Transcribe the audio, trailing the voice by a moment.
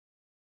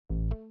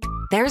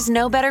There's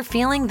no better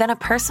feeling than a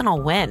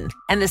personal win.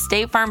 And the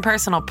State Farm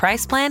Personal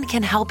Price Plan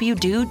can help you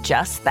do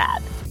just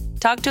that.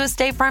 Talk to a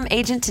State Farm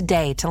agent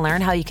today to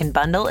learn how you can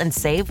bundle and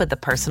save with the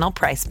Personal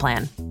Price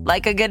Plan.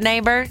 Like a good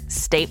neighbor,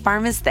 State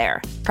Farm is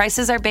there.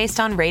 Prices are based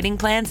on rating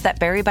plans that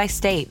vary by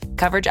state.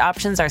 Coverage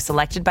options are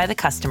selected by the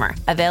customer.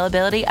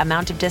 Availability,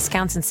 amount of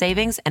discounts and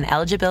savings, and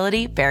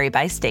eligibility vary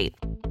by state.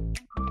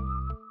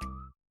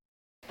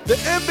 The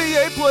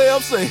NBA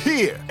playoffs are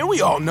here, and we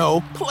all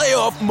know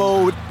playoff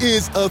mode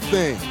is a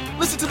thing.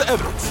 Listen to the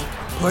evidence.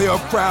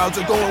 Playoff crowds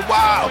are going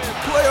wild.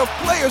 Playoff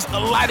players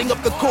are lighting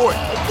up the court.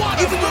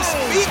 Even your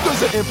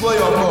speakers are in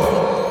playoff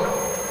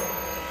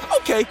mode.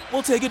 Okay,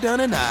 we'll take it down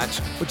a notch,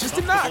 but just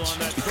a notch,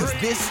 because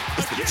this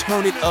is the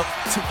Turn It Up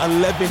to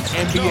 11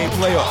 NBA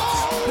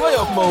playoffs.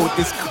 Playoff mode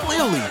is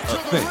clearly a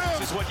thing.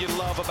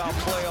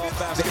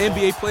 The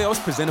NBA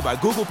playoffs presented by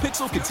Google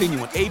Pixel continue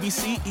on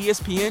ABC,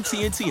 ESPN,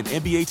 TNT, and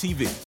NBA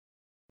TV.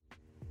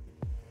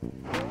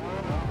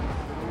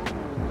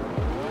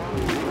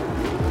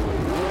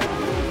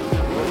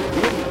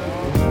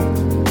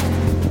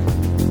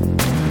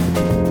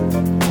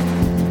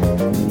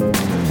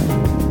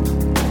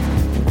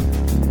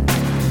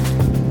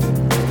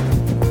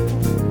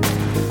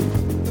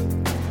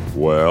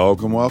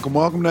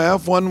 Welcome to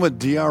F1 with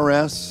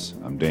DRS.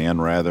 I'm Dan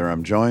Rather.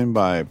 I'm joined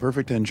by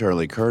Perfect 10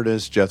 Charlie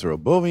Curtis, Jethro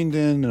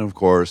Bovingdon, and of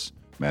course,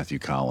 Matthew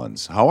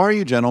Collins. How are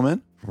you,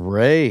 gentlemen?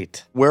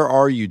 Great. Where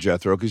are you,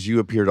 Jethro? Because you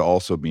appear to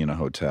also be in a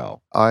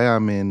hotel. I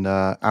am in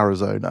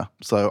Arizona.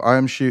 So I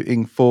am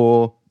shooting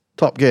for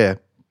Top Gear,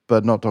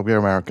 but not Top Gear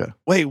America.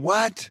 Wait,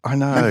 what? I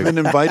know. I've been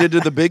invited to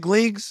the big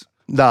leagues?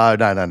 No.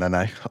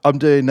 I'm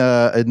doing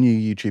a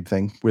new YouTube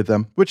thing with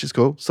them, which is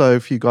cool. So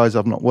if you guys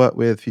I've not worked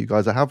with, for you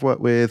guys I have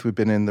worked with, we've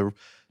been in the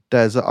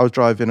desert. I was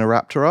driving a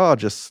Raptor R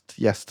just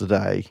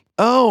yesterday.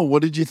 Oh,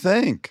 what did you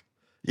think?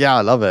 Yeah,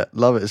 I love it.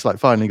 It's like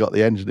finally got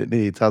the engine it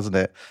needs, hasn't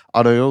it?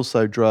 And I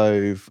also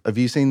drove, have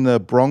you seen the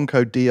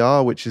Bronco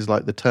DR, which is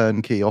like the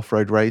turnkey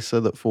off-road racer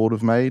that Ford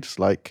have made? It's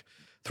like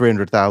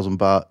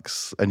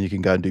 $300,000 and you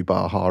can go and do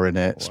Baja in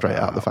it straight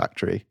out the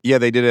factory. Yeah,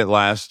 they did it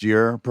last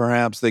year,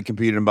 perhaps. They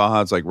competed in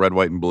Baja. It's like red,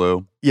 white, and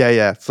blue.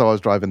 Yeah. So I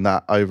was driving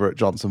that over at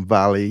Johnson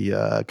Valley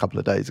a couple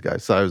of days ago.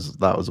 So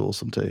that was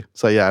awesome too.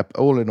 So yeah,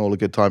 all in all, a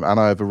good time. And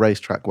I have a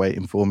racetrack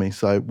waiting for me.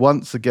 So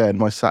once again,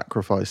 my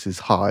sacrifice is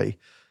high.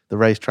 The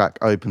racetrack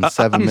opened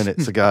 7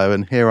 minutes ago,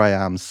 and here I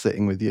am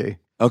sitting with you.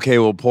 Okay,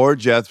 well, poor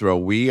Jethro,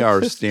 we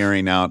are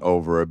staring out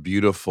over a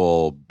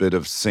beautiful bit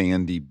of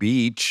sandy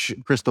beach.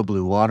 Crystal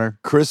blue water.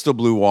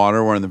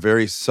 We're on the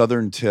very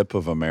southern tip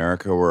of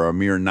America. We're a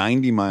mere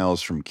 90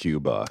 miles from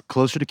Cuba.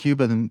 Closer to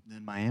Cuba than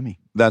Miami.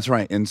 That's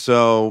right. And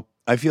so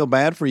I feel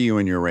bad for you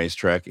and your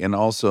racetrack, and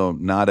also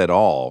not at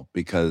all,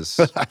 because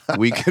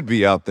we could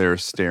be out there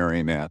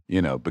staring at,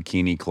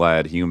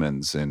 bikini-clad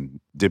humans and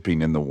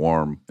dipping in the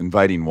warm,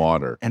 inviting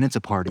water. And it's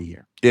a party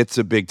here. It's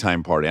a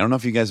big-time party. I don't know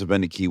if you guys have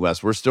been to Key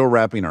West. We're still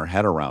wrapping our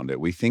head around it.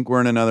 We think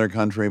we're in another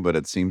country, but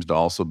it seems to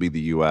also be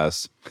the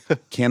U.S.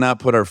 Cannot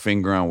put our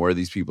finger on where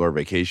these people are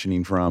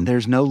vacationing from.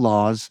 There's no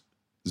laws.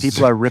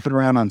 People are ripping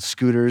around on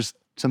scooters,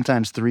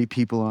 sometimes 3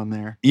 people on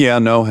there. Yeah,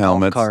 no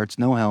helmets. Golf carts,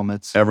 no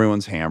helmets.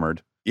 Everyone's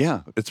hammered.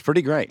 Yeah, it's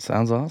pretty great.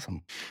 Sounds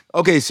awesome.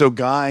 Okay, so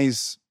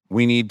guys,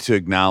 we need to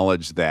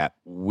acknowledge that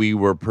we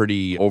were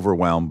pretty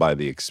overwhelmed by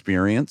the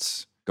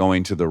experience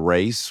going to the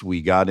race.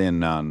 We got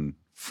in on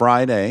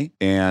Friday,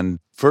 and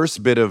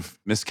first bit of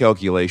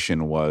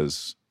miscalculation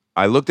was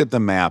I looked at the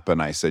map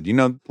and I said,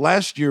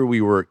 last year we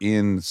were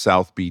in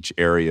South Beach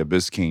area,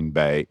 Biscayne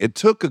Bay. It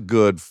took a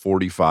good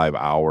 45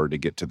 hours to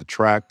get to the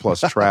track,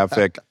 plus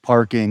traffic.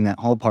 Parking, that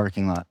whole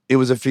parking lot. It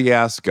was a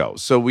fiasco.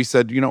 So we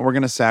said, we're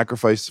going to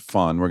sacrifice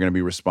fun. We're going to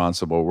be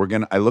responsible.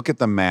 I look at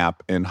the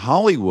map, and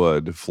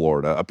Hollywood,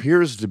 Florida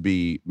appears to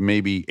be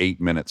maybe 8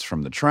 minutes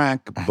from the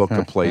track. Book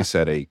a place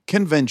at a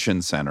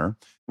convention center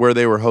where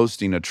they were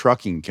hosting a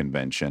trucking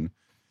convention.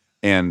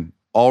 And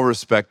all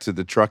respect to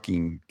the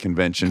trucking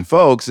convention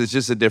folks, it's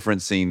just a different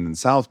scene than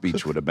South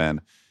Beach would have been.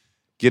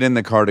 Get in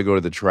the car to go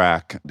to the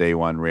track day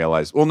one,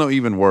 realize, well, no,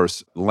 even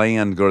worse,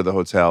 land, go to the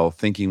hotel,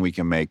 thinking we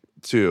can make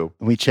 2.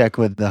 We check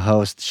with the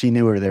host. She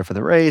knew we were there for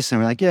the race.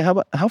 And we're like, yeah,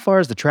 how far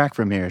is the track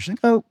from here? She's like,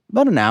 oh,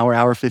 about an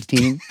hour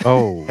 15.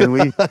 Oh.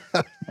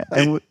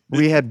 And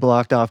we had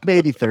blocked off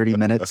maybe 30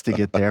 minutes to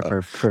get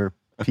there for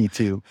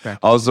P2. Practice.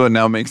 Also, it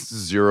now makes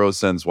 0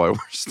 sense why we're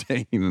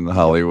staying in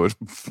Hollywood,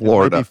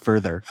 Florida. Maybe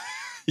further.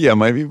 Yeah,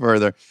 might be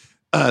further.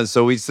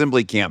 So we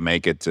simply can't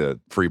make it to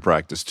free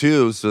practice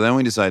 2. So then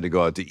we decided to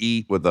go out to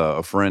eat with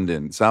a friend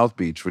in South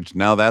Beach, which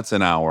now that's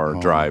an hour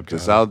drive to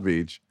South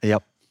Beach.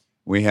 Yep.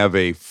 We have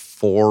a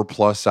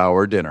 4+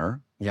 hour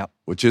dinner. Yep.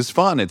 Which is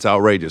fun. It's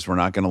outrageous. We're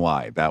not going to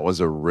lie. That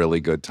was a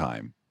really good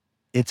time.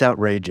 It's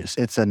outrageous.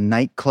 It's a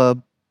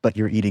nightclub, but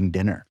you're eating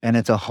dinner. And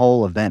it's a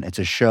whole event. It's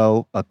a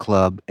show, a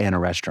club, and a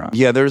restaurant.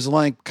 Yeah, there's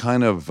like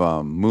kind of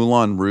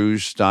Moulin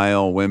Rouge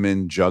style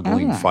women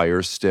juggling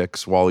fire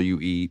sticks while you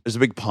eat. There's a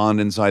big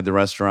pond inside the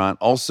restaurant.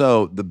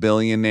 Also, the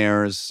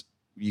billionaires,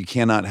 you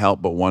cannot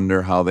help but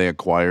wonder how they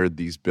acquired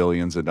these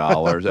billions of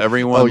dollars.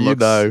 Everyone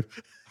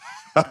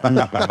You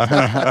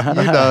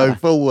know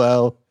full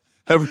well.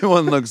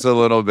 Everyone looks a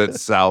little bit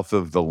south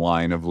of the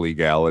line of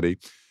legality.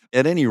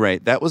 At any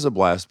rate, that was a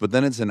blast. But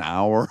then it's an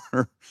hour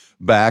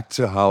back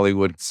to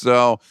Hollywood.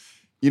 So,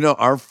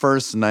 our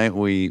first night,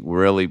 we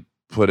really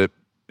put it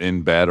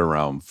in bed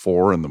around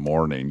 4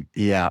 a.m.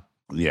 Yeah.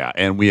 Yeah.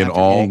 And we had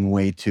After eating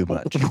way too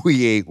much.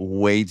 we ate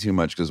way too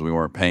much because we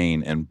weren't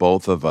paying. And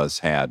both of us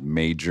had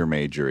major,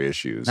 major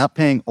issues. Not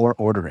paying or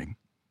ordering.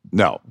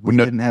 No. We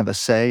didn't have a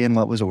say in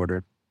what was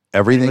ordered.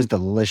 Everything It was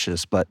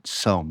delicious, but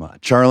so much.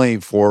 Charlie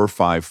ate 4 or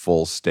 5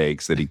 full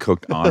steaks that he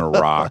cooked on a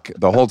rock.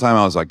 The whole time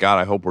I was like, God,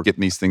 I hope we're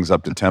getting these things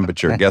up to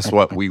temperature. Guess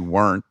what? We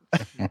weren't.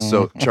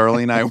 So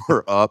Charlie and I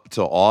were up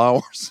till all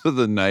hours of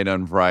the night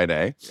on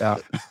Friday. Yeah.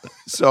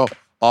 So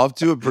off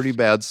to a pretty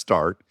bad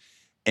start.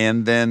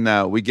 And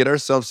then we get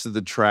ourselves to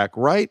the track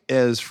right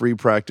as free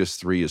practice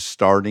 3 is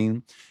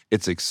starting.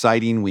 It's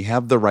exciting. We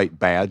have the right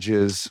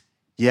badges.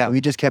 Yeah,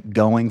 we just kept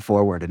going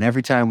forward. And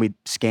every time we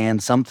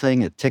scanned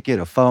something, a ticket,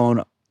 a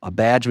phone, a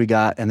badge we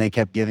got, and they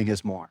kept giving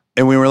us more.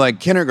 And we were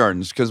like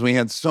kindergartens because we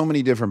had so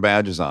many different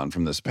badges on,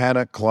 from this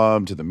paddock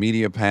club to the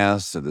media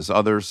pass to this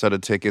other set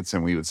of tickets.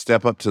 And we would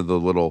step up to the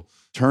little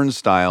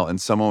turnstile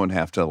and someone would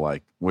have to,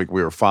 like we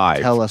were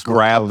 5, Tell us what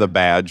grab color. the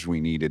badge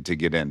we needed to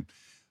get in.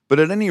 But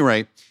at any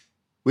rate,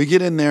 we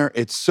get in there.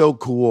 It's so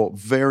cool.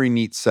 Very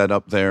neat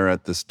setup there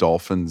at this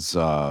Dolphins,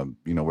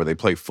 where they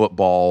play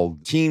football,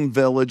 team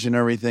village and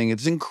everything.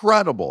 It's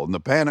incredible. And the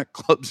Paddock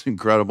Club's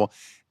incredible.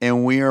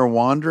 And we are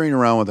wandering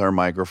around with our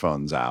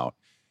microphones out.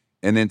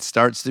 And it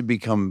starts to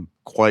become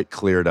quite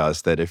clear to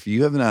us that if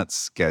you have not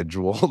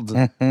scheduled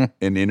an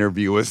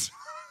interview with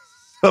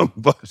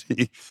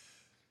somebody,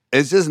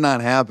 it's just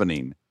not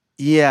happening.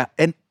 Yeah,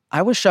 and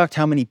I was shocked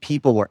how many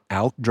people were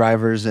out,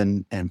 drivers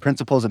and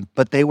principals,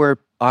 but they were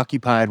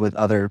occupied with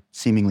other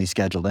seemingly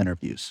scheduled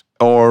interviews.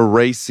 Or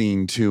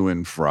racing to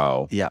and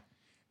fro. Yeah.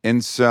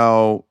 And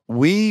so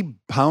we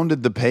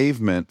pounded the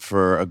pavement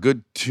for a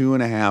good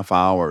 2.5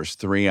 hours,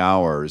 3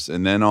 hours.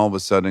 And then all of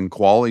a sudden,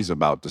 quali's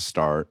about to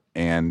start.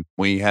 And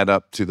we head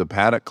up to the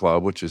Paddock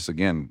Club, which is,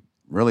 again,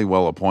 really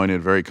well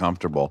appointed, very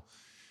comfortable.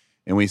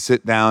 And we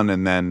sit down,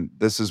 and then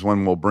this is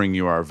when we'll bring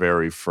you our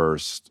very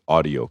first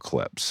audio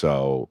clip.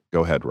 So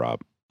go ahead,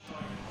 Rob.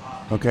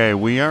 Okay,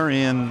 we are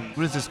in,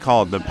 what is this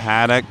called? The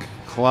Paddock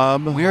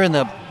Club? We're in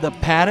the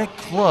Paddock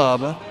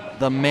Club,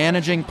 the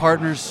Managing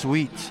Partners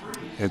Suite.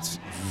 It's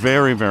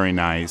very, very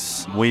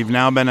nice. We've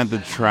now been at the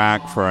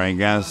track for, I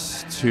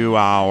guess, 2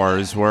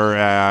 hours. We're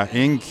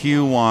in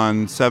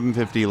Q1,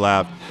 7:50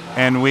 left,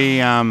 and we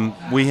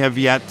have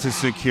yet to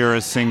secure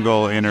a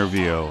single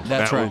interview.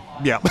 That's right.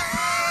 Yeah.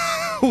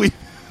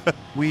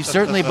 We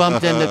certainly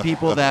bumped into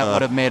people that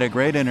would have made a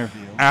great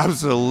interview.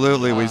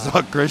 Absolutely. We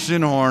saw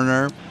Christian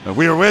Horner.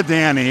 We were with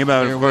Danny,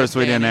 but of course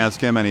we didn't ask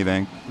him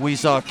anything. We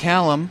saw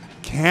Callum.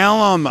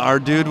 Callum, our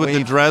dude with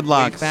the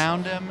dreadlocks. We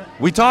found him.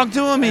 We talked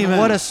to him even.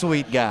 What a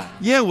sweet guy.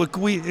 Yeah,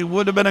 it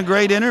would have been a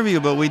great interview,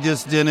 but we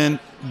just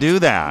didn't do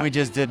that. We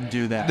just didn't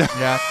do that.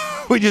 Yeah.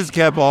 We just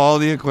kept all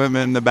the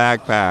equipment in the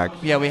backpack.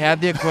 Yeah, we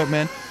had the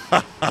equipment.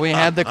 We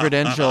had the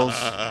credentials.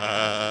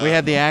 We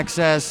had the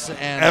access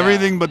and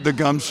everything but the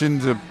gumption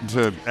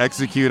to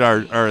execute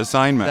our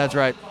assignment. That's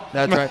right.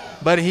 That's right.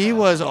 But he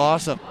was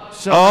awesome.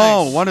 So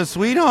nice. What a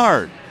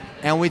sweetheart.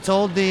 And we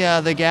told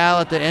the gal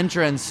at the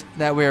entrance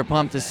that we were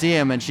pumped to see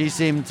him, and she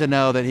seemed to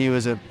know that he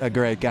was a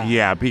great guy.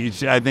 Yeah,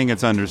 I think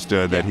it's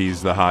understood that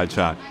he's the hot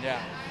shot. Yeah.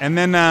 And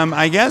then,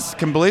 I guess,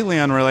 completely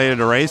unrelated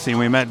to racing,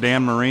 we met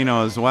Dan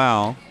Marino as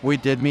well. We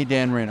did meet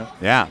Dan Marino.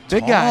 Yeah.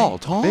 Big tall,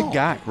 guy. Big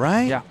guy.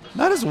 Right? Yeah.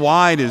 Not as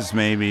wide as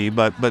maybe,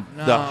 but No.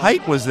 the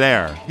height was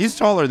there. He's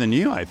taller than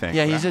you, I think.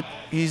 Yeah,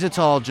 he's a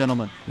tall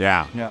gentleman.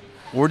 Yeah. Yeah.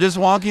 We're just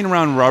walking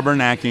around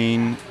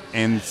rubbernecking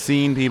and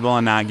seeing people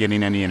and not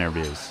getting any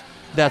interviews.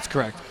 That's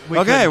correct.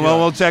 Okay, well,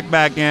 we'll check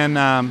back in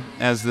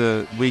as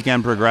the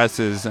weekend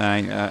progresses.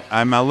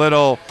 I'm a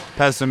little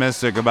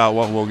pessimistic about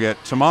what we'll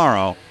get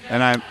tomorrow,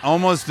 and I'm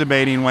almost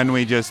debating when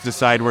we just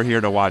decide we're here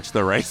to watch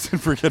the race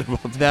and forget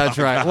about tomorrow. That's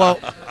right. Well,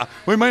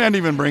 we might not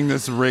even bring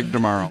this rig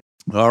tomorrow.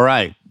 All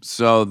right,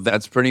 so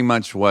that's pretty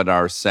much what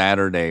our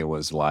Saturday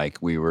was like.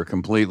 We were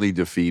completely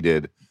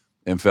defeated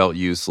and felt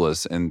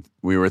useless, and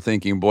we were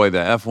thinking, boy, the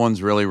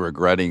F1's really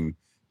regretting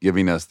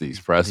giving us these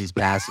passes.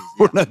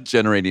 We're not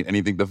generating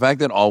anything. The fact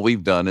that all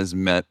we've done is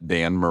met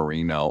Dan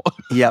Marino.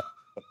 Yep.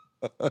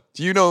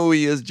 Do you know who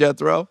he is,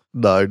 Jethro?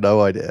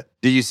 No idea.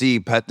 Did you see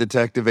Pet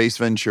Detective Ace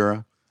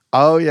Ventura?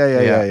 Oh,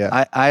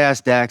 yeah. I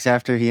asked Dax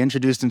after he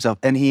introduced himself,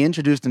 and he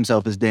introduced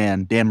himself as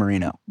Dan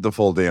Marino. The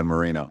full Dan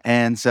Marino.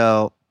 And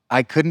so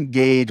I couldn't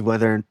gauge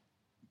whether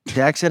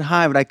Dax said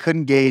hi, but I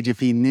couldn't gauge if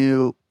he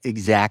knew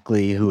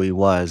exactly who he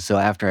was. So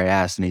after I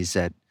asked, and he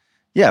said,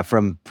 yeah,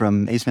 from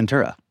Ace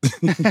Ventura.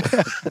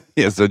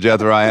 Yeah, so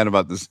Jethro, I had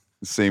about the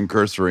same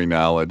cursory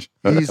knowledge.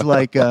 He's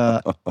like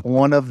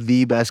one of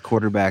the best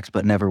quarterbacks,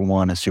 but never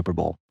won a Super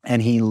Bowl.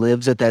 And he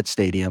lives at that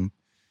stadium,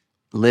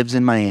 lives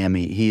in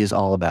Miami. He is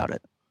all about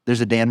it. There's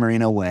a Dan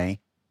Marino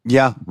way.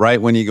 Yeah,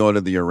 right when you go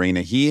to the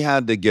arena. He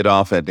had to get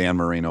off at Dan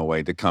Marino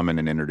way to come in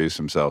and introduce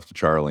himself to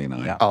Charlie and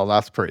I. Yeah. Oh,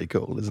 that's pretty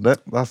cool, isn't it?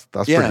 That's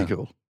Yeah. pretty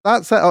cool.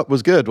 That setup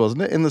was good,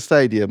 wasn't it? In the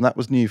stadium. That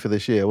was new for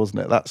this year, wasn't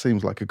it? That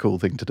seems like a cool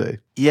thing to do.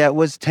 Yeah, it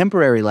was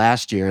temporary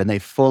last year, and they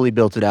fully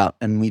built it out.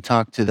 And we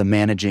talked to the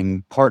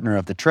managing partner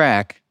of the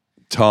track,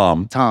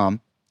 Tom.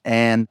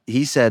 and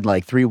he said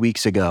like 3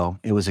 weeks ago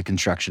it was a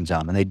construction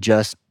zone, and they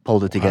just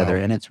pulled it together,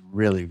 and it's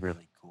really,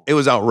 really cool. It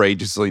was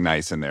outrageously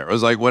nice in there. It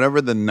was like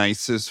whatever the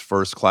nicest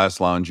first-class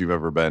lounge you've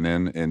ever been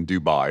in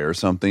Dubai or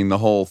something. The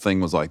whole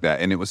thing was like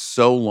that. And it was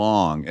so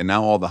long. And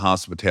now all the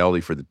hospitality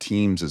for the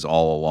teams is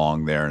all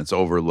along there. And it's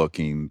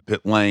overlooking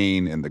pit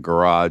lane and the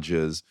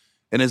garages.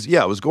 And it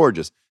was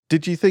gorgeous.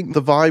 Did you think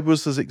the vibe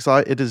was as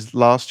excited as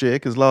last year?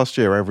 Because last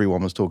year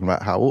everyone was talking about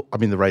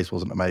the race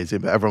wasn't amazing,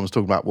 but everyone was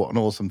talking about what an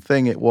awesome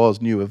thing it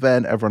was, new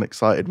event, everyone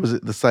excited. Was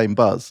it the same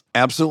buzz?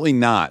 Absolutely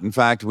not. In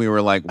fact, we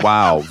were like,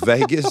 wow,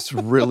 Vegas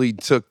really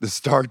took the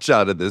starch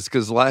out of this,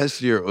 because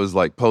last year it was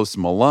like Post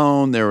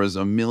Malone. There was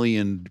a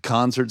million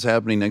concerts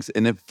happening next.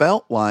 And it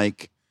felt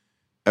like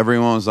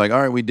everyone was like, all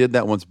right, we did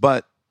that once.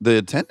 But the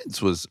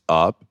attendance was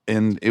up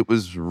and it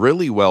was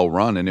really well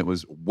run, and it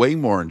was way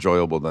more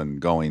enjoyable than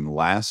going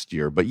last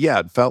year. But yeah,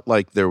 it felt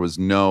like there was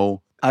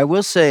no I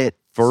will say it,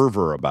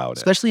 fervor about it.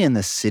 especially in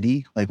the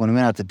city, like when we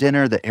went out to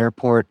dinner, the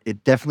airport,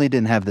 it definitely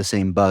didn't have the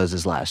same buzz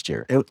as last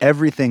year.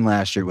 Everything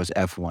last year was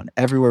F1.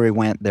 Everywhere we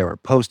went, there were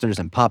posters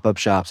and pop-up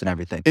shops and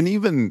everything. And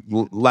even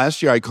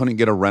last year, I couldn't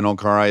get a rental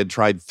car. I had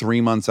tried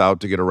 3 months out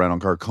to get a rental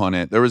car,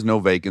 couldn't. There was no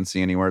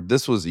vacancy anywhere.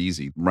 This was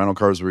easy. Rental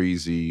cars were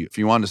easy. If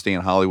you wanted to stay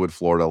in Hollywood,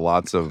 Florida,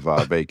 lots of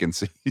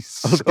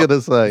vacancies. I was going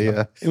to say,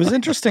 yeah. It was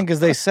interesting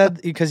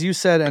because you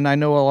said, and I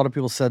know a lot of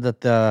people said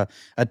that the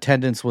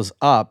attendance was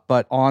up,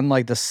 but on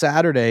like the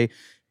Saturday,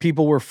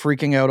 people were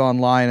freaking out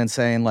online and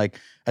saying like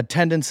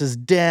attendance is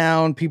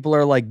down. People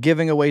are like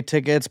giving away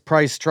tickets,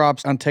 price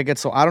drops on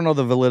tickets. So I don't know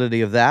the validity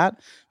of that,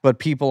 but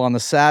people on the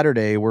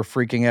Saturday were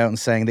freaking out and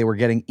saying they were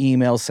getting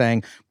emails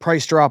saying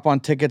price drop on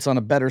tickets on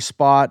a better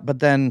spot. But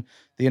then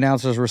the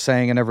announcers were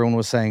saying, and everyone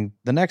was saying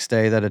the next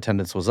day that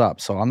attendance was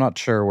up. So I'm not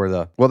sure where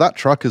the... Well, that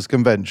truckers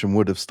convention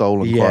would have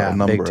stolen quite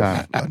Yeah, a big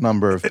time.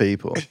 number of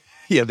people.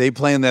 Yeah, they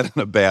planned that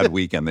on a bad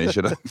weekend. They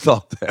should have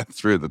thought that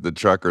through, that the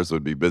truckers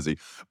would be busy.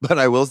 But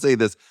I will say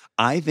this.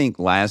 I think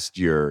last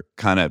year,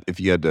 kind of, if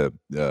you had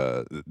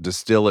to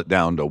distill it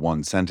down to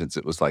one sentence,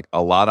 it was like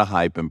a lot of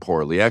hype and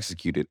poorly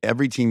executed.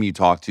 Every team you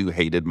talked to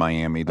hated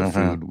Miami. The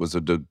food was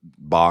a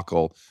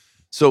debacle.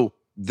 So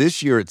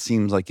this year, it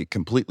seems like it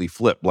completely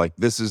flipped. Like,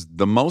 this is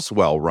the most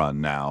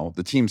well-run now.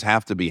 The teams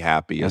have to be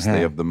happy as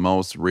they have the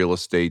most real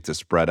estate to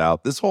spread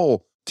out. This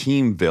whole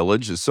team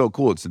village is so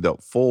cool. It's the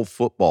full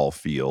football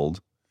field,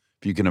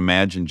 if you can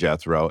imagine,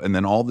 Jethro. And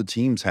then all the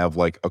teams have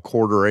like a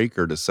quarter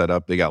acre to set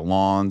up. They got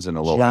lawns and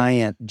a little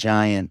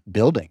Giant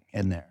building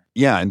in there.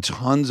 yeah, and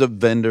tons of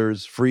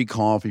vendors, free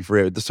coffee,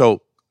 free.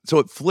 So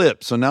it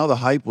flipped. So now the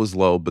hype was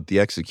low, but the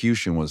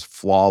execution was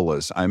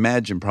flawless. I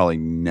imagine probably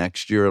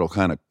next year it'll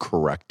kind of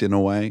correct in a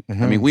way. I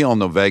mean, we all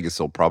know Vegas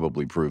will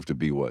probably prove to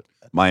be what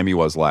Miami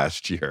was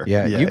last year.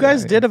 Yeah, you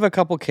guys did have a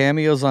couple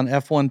cameos on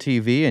F1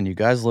 TV, and you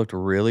guys looked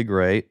really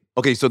great.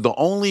 Okay, so the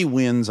only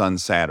wins on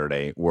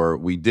Saturday were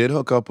we did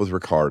hook up with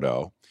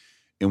Ricardo,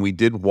 and we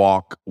did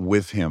walk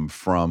with him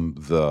from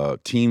the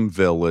team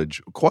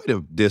village, quite a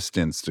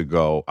distance to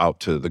go out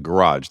to the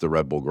garage, the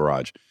Red Bull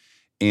garage.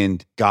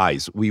 And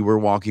guys, we were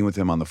walking with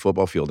him on the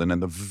football field, and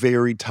in the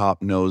very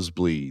top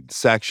nosebleed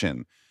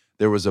section,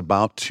 there was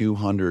about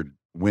 200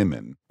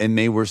 women, and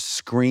they were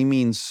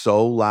screaming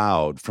so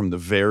loud from the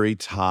very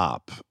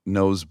top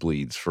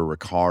nosebleeds for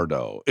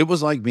Ricardo. It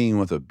was like being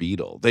with a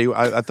Beatle.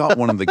 I thought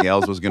one of the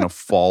gals was going to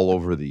fall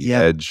over the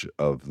edge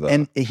of the...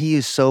 And he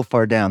is so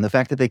far down. The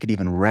fact that they could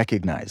even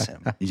recognize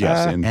him.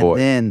 Yes, and And boy.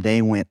 then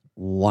they went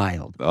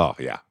wild Oh,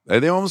 yeah.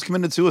 They almost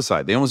committed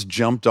suicide. They almost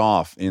jumped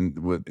off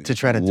to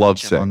try to love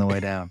touch him sick. on the way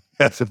down.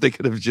 Yes, if they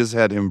could have just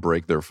had him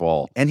break their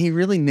fall. And he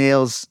really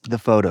nails the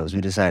photos. We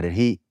decided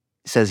he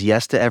says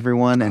yes to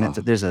everyone, and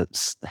there's a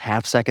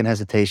half-second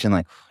hesitation,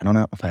 like, I don't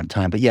know if I have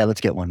time, but yeah, let's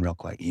get one real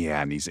quick.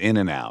 Yeah, and he's in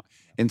and out.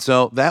 And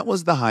so that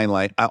was the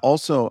highlight. I'm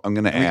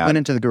going to We add, went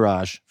into the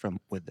garage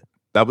with it.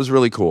 that was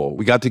really cool.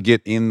 We got to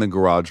get in the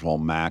garage while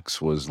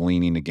Max was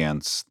leaning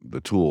against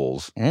the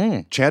tools,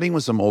 chatting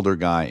with some older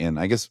guy. And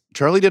I guess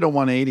Charlie did a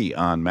 180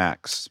 on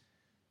Max.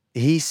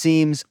 He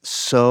seems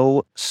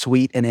so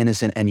sweet and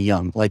innocent and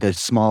young, like a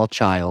small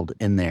child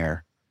in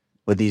there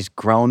with these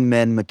grown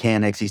men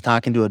mechanics. He's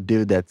talking to a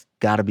dude that's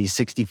got to be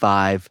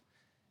 65,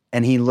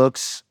 and he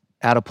looks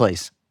out of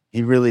place.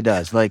 He really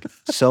does. Like,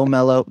 so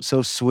mellow,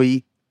 so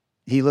sweet.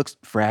 He looks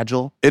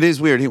fragile. It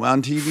is weird.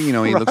 On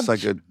TV, he looks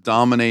like a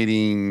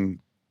dominating,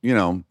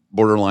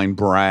 borderline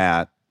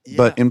brat. Yeah.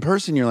 But in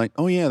person, you're like,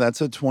 oh, yeah, that's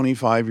a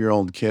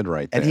 25-year-old kid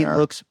right there. And he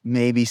looks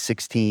maybe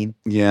 16,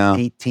 yeah.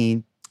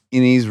 18.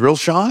 And he's real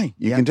shy.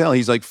 You Yeah. can tell.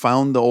 He's like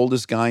found the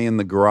oldest guy in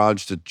the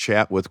garage to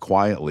chat with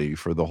quietly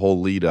for the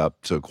whole lead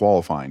up to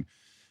qualifying.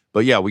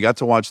 But yeah, we got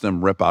to watch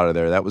them rip out of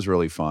there. That was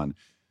really fun.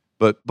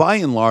 But by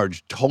and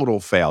large, total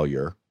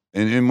failure.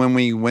 And when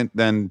we went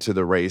then to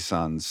the race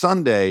on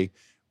Sunday,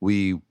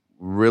 we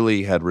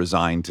really had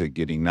resigned to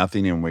getting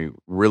nothing, and we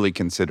really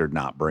considered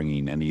not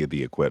bringing any of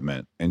the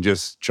equipment and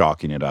just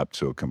chalking it up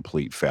to a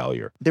complete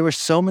failure. There were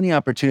so many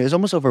opportunities. It was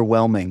almost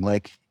overwhelming.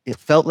 Like it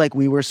felt like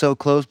we were so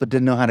close, but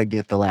didn't know how to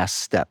get the last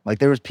step. Like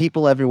there was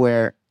people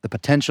everywhere. The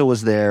potential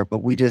was there, but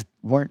we just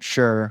weren't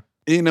sure.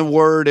 In a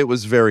word, it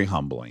was very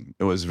humbling.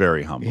 It was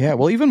very humbling. Yeah,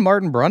 well, even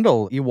Martin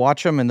Brundle, you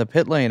watch him in the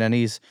pit lane, and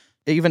he's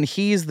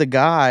the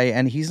guy,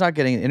 and he's not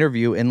getting an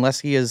interview unless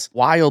he is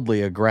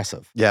wildly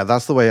aggressive. Yeah,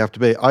 that's the way you have to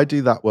be. I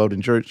do that World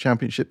Endurance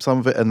Championship, some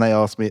of it, and they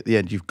ask me at the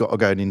end, you've got to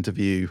go and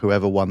interview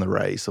whoever won the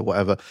race or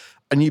whatever.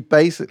 And you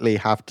basically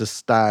have to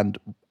stand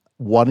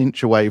 1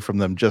 inch away from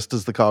them just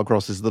as the car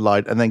crosses the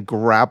line and then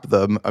grab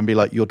them and be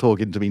like, you're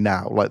talking to me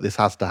now. Like, this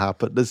has to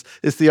happen.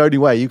 It's the only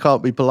way. You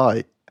can't be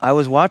polite. I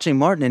was watching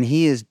Martin, and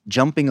he is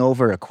jumping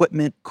over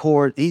equipment,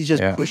 cord. He's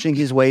just pushing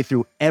his way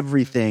through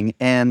everything.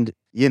 And,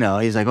 you know,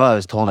 he's like, I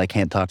was told I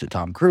can't talk to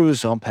Tom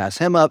Cruise, so I'll pass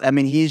him up. I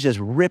mean, he's just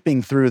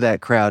ripping through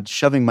that crowd,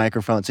 shoving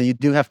microphones. So you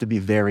do have to be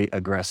very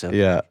aggressive.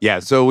 Yeah,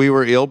 so we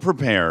were ill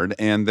prepared.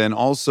 And then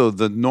also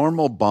the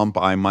normal bump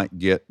I might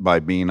get by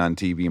being on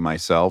TV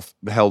myself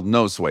held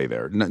no sway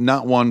there.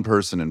 Not one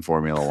person in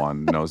Formula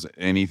One knows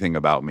anything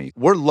about me.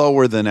 We're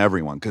lower than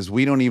everyone because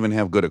we don't even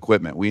have good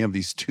equipment. We have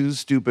these 2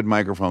 stupid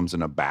microphones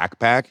in a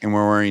backpack, and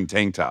we're wearing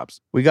tank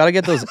tops. We got to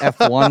get those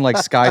F1 like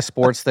Sky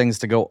Sports things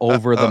to go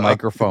over the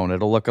microphone.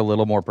 It'll look a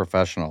little more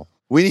professional.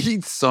 We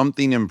need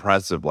something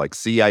impressive like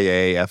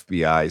CIA,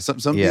 FBI,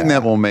 something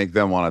that will make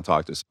them want to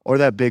talk to us. Or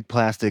that big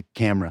plastic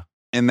camera.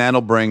 And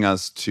that'll bring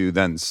us to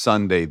then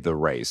Sunday, the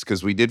race.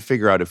 Because we did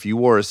figure out if you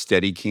wore a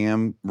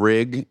Steadicam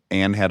rig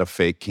and had a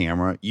fake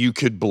camera, you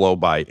could blow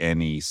by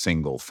any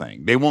single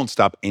thing. They won't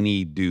stop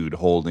any dude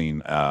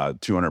holding a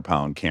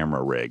 200-pound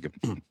camera rig.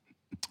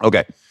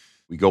 Okay.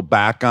 We go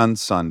back on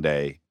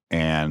Sunday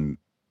and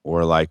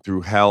we're like,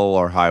 through hell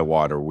or high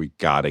water, we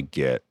got to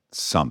get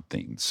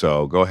something.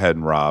 So go ahead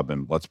and Rob,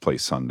 and let's play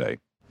Sunday.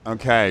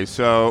 Okay,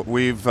 so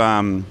we've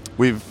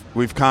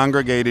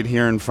congregated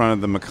here in front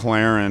of the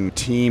McLaren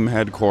team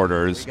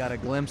headquarters. We got a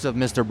glimpse of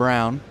Mr.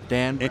 Brown,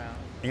 Dan Brown.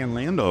 And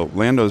Lando.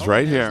 Lando's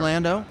right here.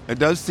 Lando. It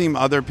does seem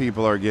other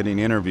people are getting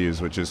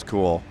interviews, which is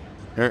cool.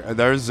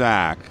 There's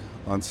Zach.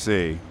 Let's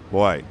see.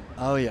 Boy.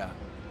 Oh, yeah.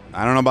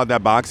 I don't know about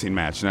that boxing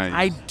match.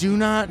 I do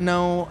not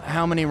know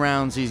how many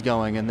rounds he's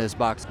going in this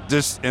box.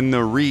 And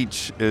the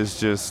reach is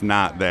just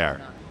not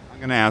there. I'm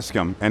going to ask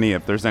him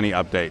if there's any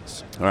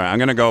updates. All right, I'm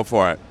going to go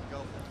for it.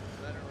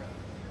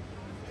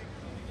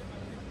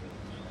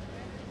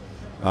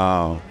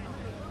 Oh.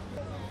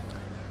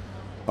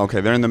 Okay,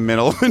 they're in the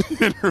middle of an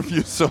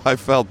interview, so I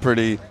felt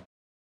pretty...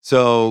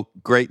 So,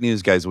 great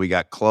news, guys. We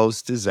got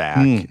close to Zach,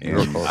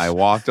 and I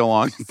walked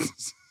along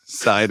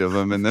side of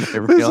him, and then I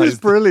realized... This is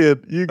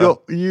brilliant.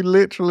 You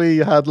literally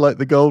had like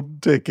the golden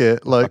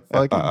ticket, like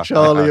fucking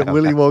Charlie at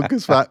Willy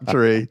Wonka's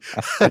factory,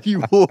 and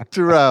you walked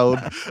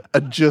around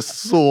and just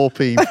saw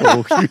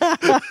people.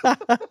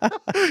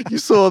 You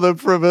saw them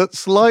from a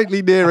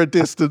slightly nearer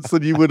distance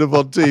than you would have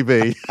on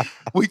TV.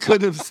 We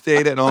could have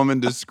stayed at home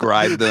and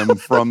described them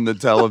from the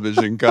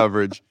television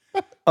coverage.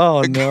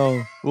 Oh,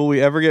 no. Will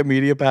we ever get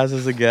media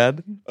passes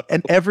again?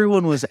 And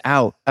everyone was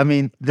out. I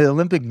mean, the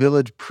Olympic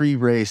Village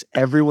pre-race,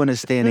 everyone is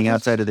standing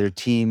outside of their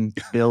team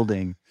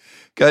building.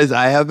 Guys,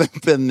 I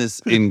haven't been this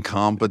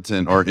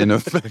incompetent or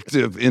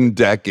ineffective in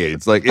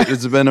decades. Like,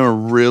 it's been a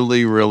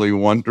really, really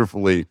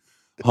wonderfully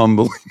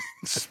humbling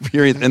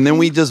experience. And then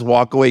we just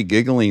walk away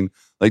giggling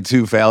like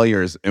 2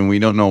 failures, and we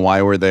don't know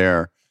why we're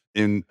there.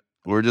 And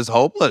we're just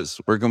hopeless.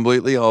 We're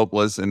completely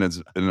hopeless, and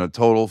it's in a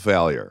total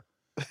failure.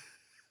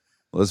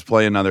 Let's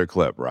play another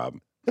clip, Rob.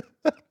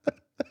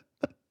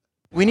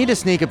 We need to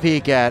sneak a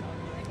peek at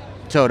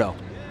Toto.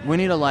 We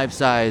need a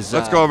life-size...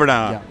 Let's go over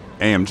to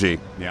AMG.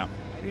 Yeah.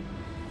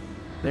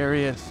 There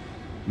he is.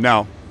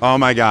 No. Oh,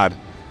 my God.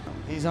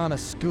 He's on a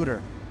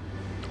scooter.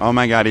 Oh,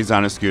 my God, he's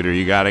on a scooter.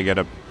 You got to get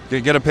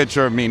a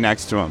picture of me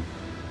next to him.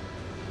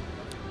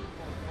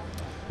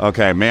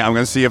 Okay, I'm going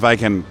to see if I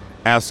can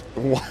ask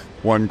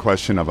one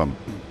question of him.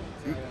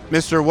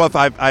 Mr. Wolf,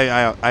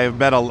 I've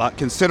bet a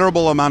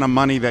considerable amount of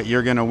money that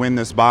you're going to win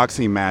this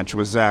boxing match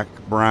with Zach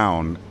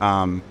Brown.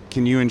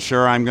 Can you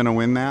ensure I'm going to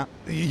win that?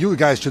 You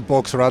guys should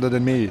box rather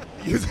than me.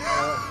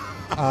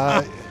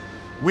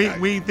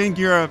 We think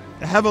you're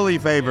heavily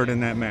favored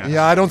in that match.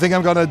 Yeah, I don't think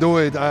I'm going to do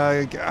it.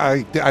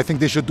 I think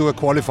they should do a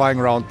qualifying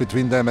round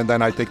between them, and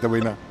then I take the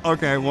winner.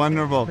 Okay,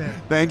 wonderful.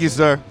 Thank you,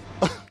 sir.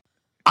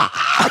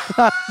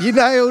 You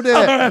nailed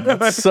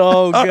it.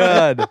 So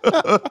good.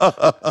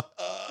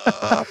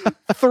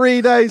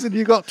 3 days and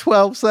you got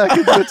 12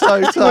 seconds with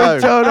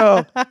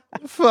Toto.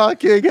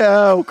 Fucking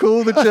hell.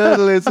 Call the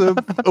journalism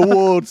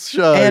awards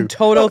show. And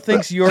Toto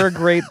thinks you're a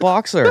great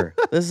boxer.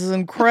 This is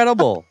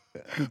incredible.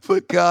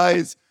 But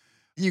guys,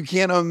 you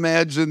can't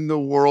imagine the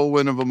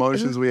whirlwind of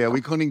emotions we had.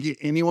 We couldn't get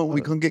anyone.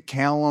 We couldn't get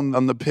Cal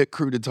on the pit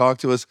crew to talk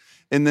to us.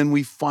 And then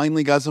we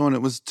finally got someone.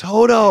 It was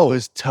Toto. It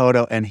was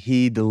Toto, and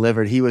he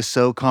delivered. He was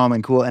so calm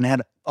and cool and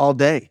had all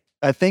day.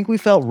 I think we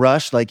felt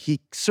rushed. Like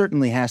he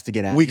certainly has to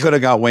get out. We could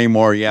have got way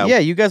more. Yeah. Yeah,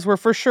 you guys were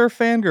for sure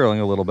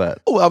fangirling a little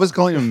bit. Oh, I was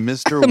calling him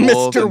Mr.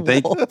 Wolf. Mr.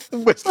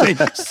 and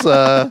thank-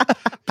 Sir,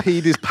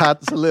 peed his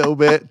pants a little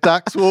bit.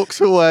 Dax walks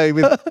away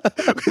with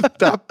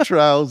damp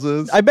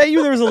trousers. I bet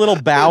you there was a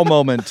little bow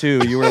moment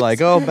too. You were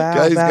like, "Oh, bow,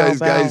 Guys, bow, guys,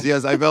 bow." guys,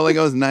 yes. I felt like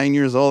I was 9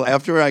 years old.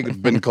 After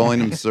I'd been calling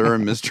him Sir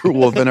and Mr.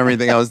 Wolf and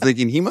everything, I was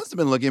thinking he must have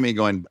been looking at me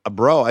going,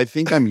 bro, I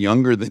think I'm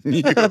younger than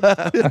you.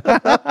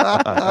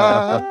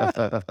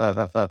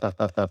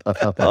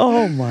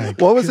 Oh my!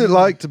 What was it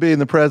like to be in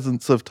the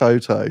presence of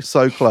Toto?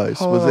 So close.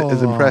 Was it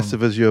as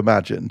impressive as you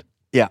imagined?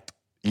 Yeah.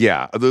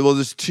 Yeah. Well,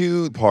 there's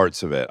two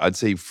parts of it. I'd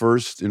say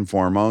first and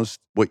foremost,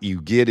 what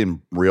you get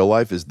in real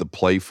life is the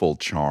playful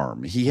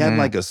charm. He had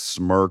like a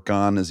smirk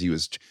on as he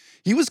was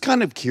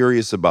kind of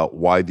curious about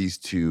why these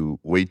two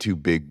way too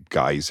big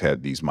guys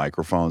had these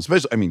microphones,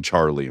 especially, I mean,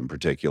 Charlie in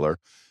particular.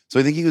 So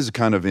I think he was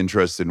kind of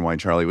interested in why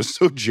Charlie was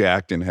so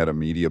jacked and had a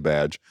media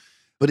badge.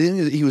 But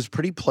he was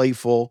pretty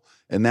playful,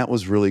 and that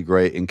was really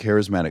great and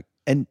charismatic.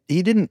 And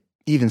he didn't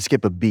even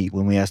skip a beat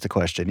when we asked a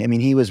question. I mean,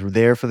 he was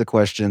there for the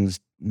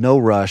questions, no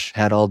rush,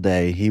 had all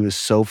day. He was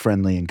so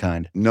friendly and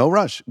kind. No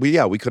rush. We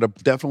could have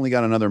definitely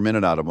got another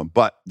minute out of him.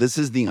 But this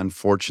is the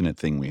unfortunate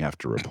thing we have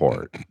to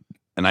report.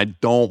 And I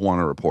don't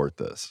want to report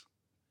this.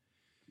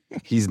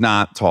 He's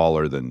not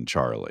taller than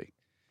Charlie.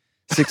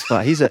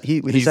 6'5".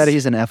 He said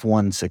he's an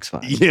F1 6'5".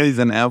 Yeah, he's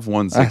an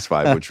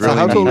F165, which really So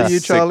how tall means are you,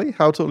 Charlie?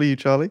 How tall are you,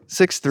 Charlie?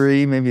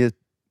 6'3", maybe a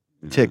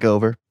tick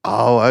over.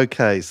 Oh,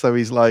 okay. So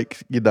he's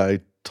like,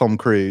 Tom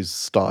Cruise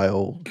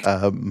style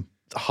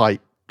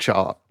height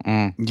chart.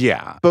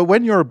 Yeah. But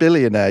when you're a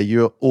billionaire,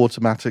 you're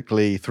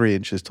automatically 3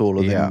 inches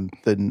taller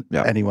than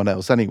Yeah. anyone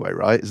else anyway,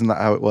 right? Isn't that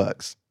how it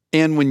works?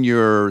 And when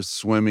you're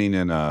swimming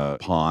in a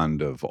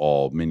pond of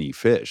all mini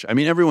fish, I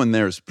mean, everyone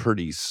there is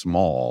pretty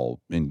small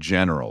in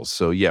general.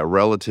 So, yeah,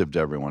 relative to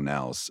everyone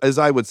else. As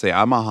I would say,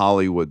 I'm a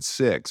Hollywood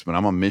 6, but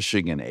I'm a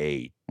Michigan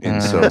 8.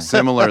 And so,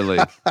 similarly,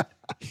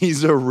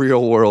 he's a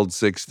real world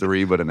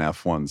 6'3", but an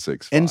F1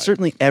 6'5". And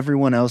certainly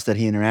everyone else that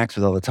he interacts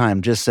with all the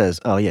time just says,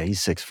 oh, yeah,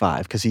 he's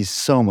 6'5", because he's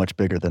so much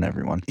bigger than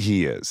everyone.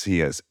 He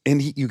is.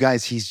 And you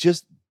guys, he's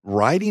just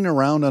riding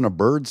around on a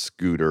bird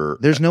scooter.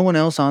 There's no one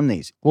else on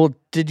these. Well,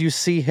 did you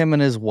see him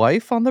and his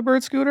wife on the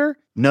bird scooter?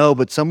 No,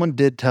 but someone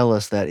did tell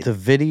us that. The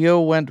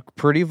video went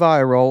pretty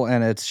viral,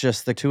 and it's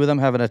just the two of them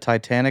having a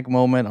Titanic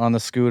moment on the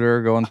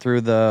scooter going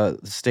through the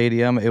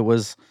stadium. It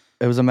was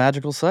a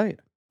magical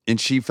sight.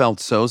 And she felt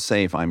so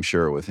safe, I'm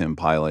sure, with him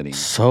piloting.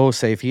 So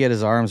safe. He had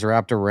his arms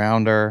wrapped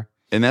around her.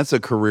 And that's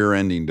a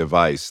career-ending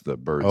device, the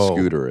bird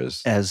scooter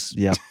is.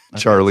 Yeah.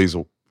 Charlie's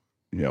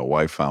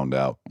wife found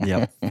out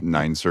Yep.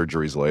 9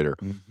 surgeries later.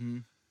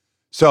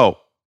 So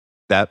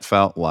that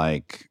felt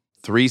like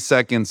 3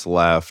 seconds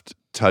left,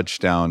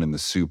 touchdown in the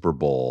Super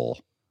Bowl,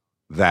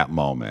 that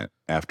moment.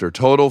 After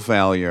total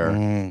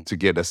failure to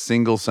get a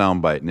single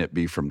soundbite, and it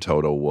be from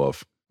Toto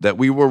Wolff, that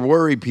we were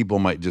worried people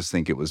might just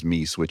think it was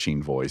me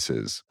switching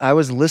voices. I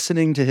was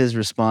listening to his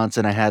response,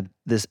 and I had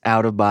this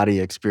out-of-body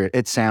experience.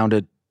 It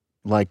sounded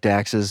like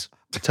Dax's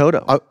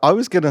Toto. I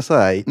was going to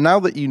say, now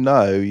that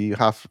you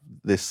have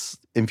this,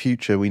 in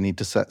future, we need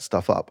to set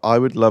stuff up. I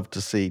would love to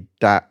see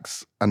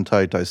Dax and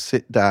Toto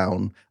sit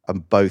down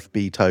and both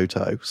be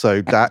Toto.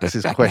 So Dax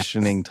is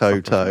questioning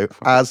Toto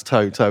as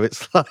Toto.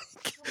 It's like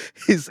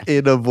his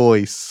inner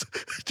voice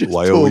just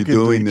Why are we talking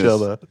doing to each this?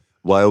 other.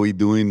 Why are we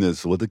doing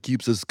this? What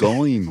keeps us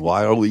going?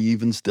 Why are we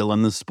even still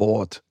in the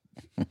sport?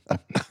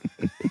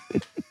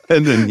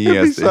 And then he It'd be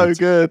has to so answer.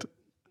 good.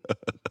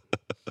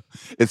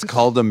 It's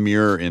called a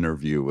mirror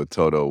interview with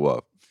Toto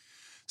Wolff.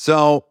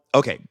 So,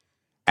 okay.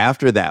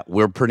 After that,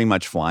 we're pretty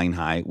much flying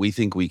high. We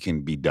think we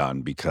can be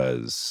done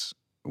because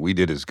we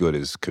did as good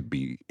as could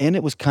be. And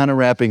it was kind of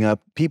wrapping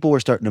up. People were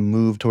starting to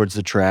move towards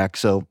the track,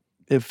 so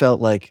it felt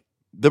like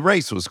The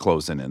race was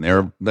closing in.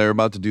 They're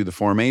about to do the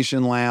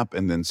formation lap.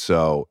 And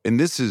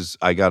this is,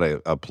 I got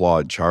to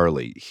applaud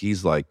Charlie.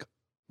 He's like,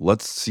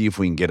 let's see if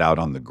we can get out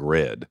on the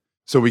grid.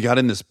 So we got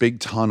in this big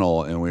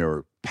tunnel and we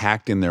were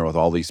packed in there with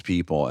all these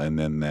people. And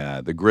then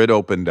the grid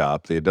opened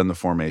up. They had done the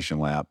formation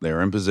lap. They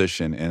were in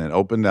position and it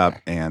opened up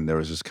and there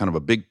was just kind of a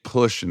big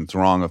push and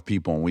throng of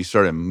people. And we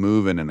started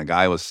moving and the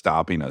guy was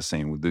stopping us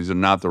saying, these are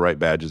not the right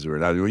badges. We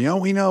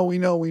know.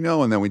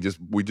 And then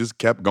we just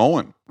kept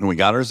going. And we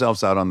got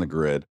ourselves out on the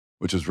grid,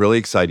 which was really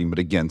exciting. But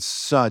again,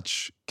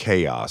 such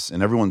chaos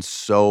and everyone's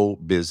so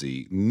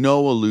busy.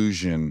 No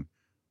illusion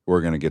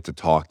we're going to get to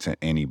talk to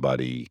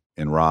anybody.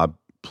 And Rob,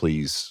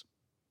 please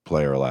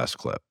play our last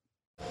clip.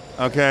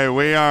 Okay,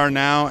 we are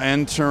now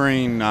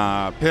entering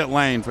pit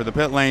lane for the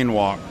pit lane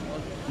walk.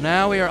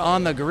 Now we are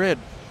on the grid.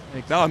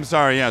 Oh, I'm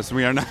sorry, yes,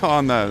 we are now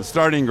on the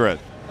starting grid.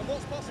 And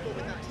what's possible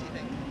with Dax, do you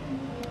think?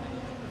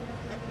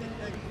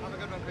 Have a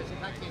good one, Christian.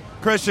 Thank you.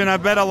 Christian, I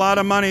bet a lot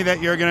of money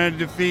that you're going to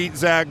defeat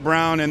Zach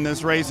Brown in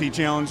this race he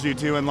challenged you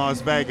to in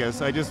Las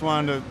Vegas. I just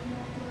wanted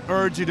to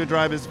urge you to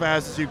drive as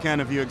fast as you can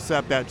if you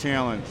accept that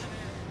challenge.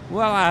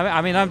 Well,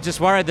 I mean, I'm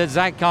just worried that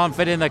Zach can't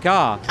fit in the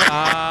car. So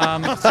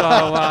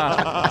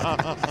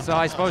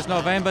I suppose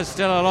November's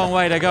still a long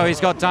way to go. He's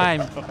got time.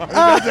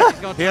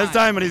 He has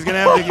time, but he's going to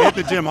have to hit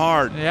the gym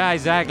hard. Yeah,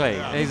 exactly.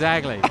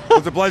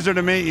 It's a pleasure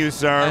to meet you,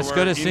 sir. It's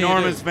good to see you.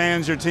 Enormous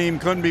fans. Your team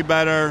couldn't be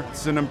better.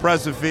 It's an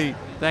impressive feat.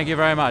 Thank you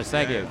very much.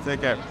 Thank you.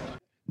 Take care.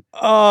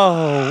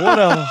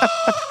 Oh,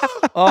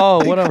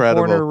 what a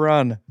Incredible. Horner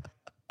run.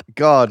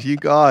 God, you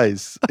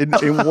guys, in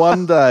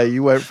one day,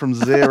 you went from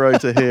 0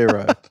 to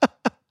hero.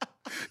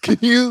 Can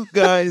you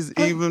guys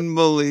even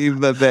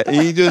believe that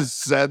he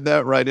just said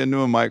that right into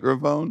a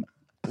microphone?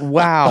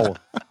 Wow.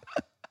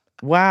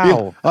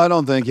 Wow. I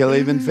don't think he'll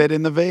even fit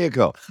in the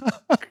vehicle.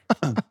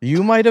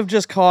 You might have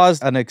just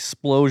caused an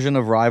explosion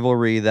of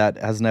rivalry that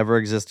has never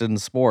existed in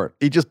sport.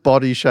 He just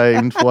body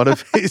shamed one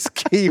of his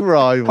key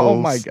rivals. Oh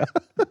my God.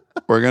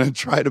 We're going to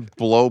try to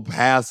blow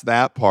past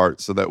that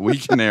part so that we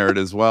can air it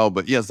as well.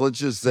 But yes, let's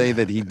just say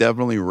that he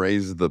definitely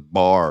raised the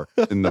bar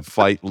in the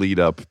fight lead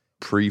up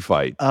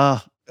pre-fight.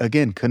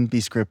 Again, couldn't be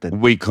scripted.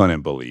 We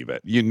couldn't believe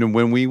it. You know,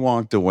 when we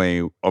walked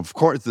away, of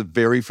course, the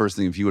very first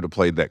thing, if you would have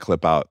played that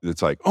clip out,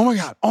 it's like, oh my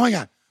God.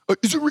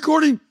 Is it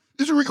recording?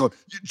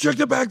 Check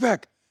the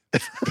backpack.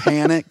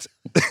 Panicked.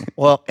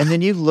 Well, and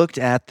then you looked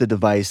at the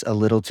device a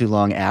little too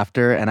long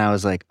after, and I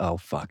was like, oh,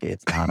 fuck,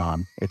 it's not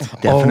on. It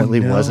definitely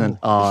wasn't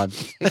on.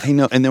 I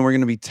know. And then we're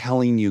going to be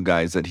telling you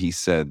guys that he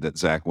said that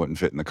Zach wouldn't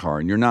fit in the car,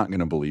 and you're not going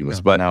to believe us.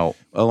 But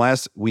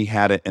alas, we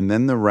had it. And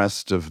then the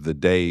rest of the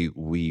day,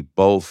 we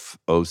both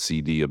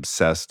OCD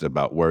obsessed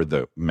about where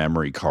the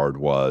memory card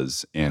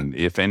was. And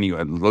if any,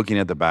 looking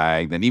at the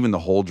bag, then even the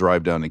whole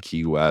drive down to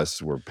Key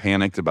West, we're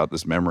panicked about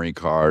this memory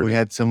card. We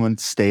had someone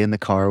stay in the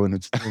car when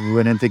we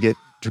went in to get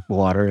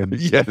water and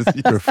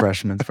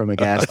refreshments from a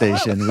gas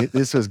station.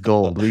 This was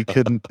gold. We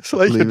couldn't. It's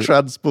like you're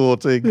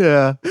transporting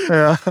the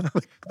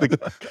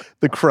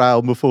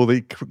crown before the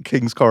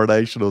king's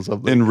coronation or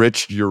something.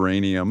 Enriched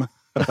uranium.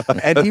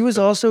 And he was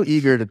also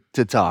eager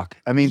to talk.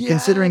 I mean,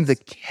 considering the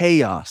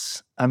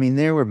chaos. I mean,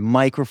 there were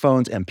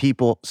microphones and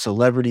people,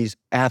 celebrities,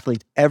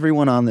 athletes,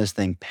 everyone on this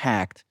thing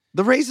packed.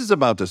 The race is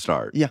about to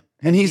start. Yeah.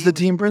 And he's the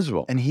team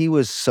principal. And he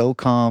was so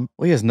calm.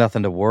 Well, he has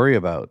nothing to worry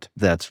about.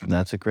 That's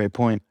a great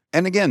point.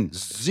 And again,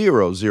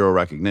 zero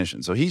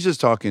recognition. So he's just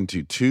talking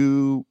to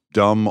two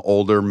dumb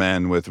older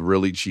men with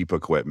really cheap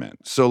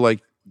equipment. So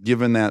like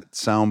giving that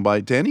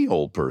soundbite to any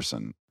old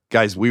person.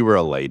 Guys, we were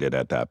elated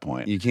at that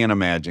point. You can't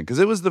imagine, because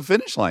it was the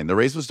finish line. The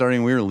race was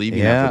starting. We were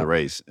leaving after the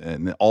race.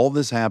 And all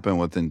this happened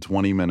within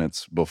 20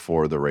 minutes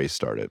before the race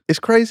started. It's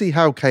crazy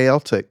how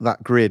chaotic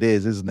that grid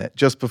is, isn't it?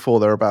 Just before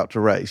they're about to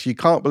race. You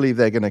can't believe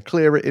they're going to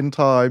clear it in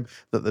time,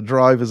 that the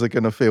drivers are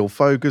going to feel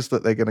focused,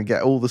 that they're going to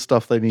get all the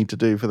stuff they need to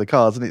do for the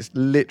cars. And it's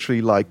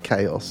literally like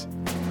chaos.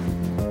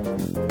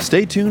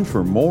 Stay tuned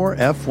for more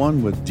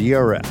F1 with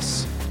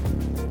DRS.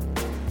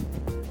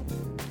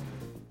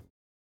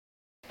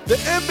 The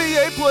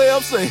NBA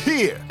playoffs are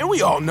here, and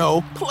we all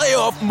know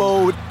playoff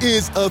mode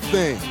is a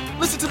thing.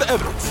 Listen to the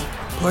evidence.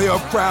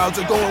 Playoff crowds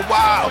are going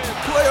wild.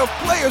 Playoff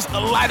players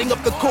are lighting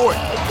up the court.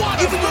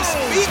 Even your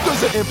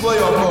speakers are in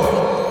playoff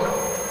mode.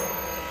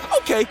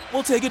 Okay,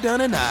 we'll take it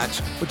down a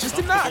notch, but just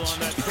a notch,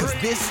 because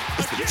this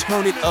is the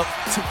turn it up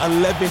to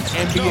 11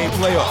 NBA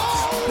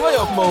playoffs.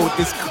 Playoff mode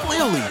is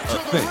clearly a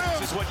thing.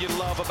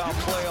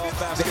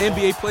 The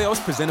NBA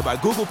playoffs presented by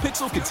Google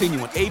Pixel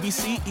continue on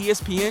ABC,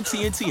 ESPN,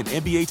 TNT, and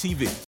NBA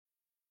TV.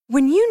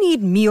 When you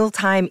need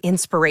mealtime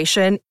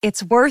inspiration,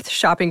 it's worth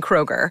shopping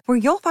Kroger, where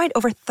you'll find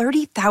over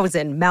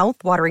 30,000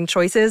 mouth-watering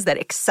choices that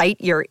excite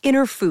your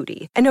inner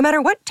foodie. And no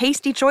matter what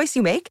tasty choice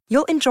you make,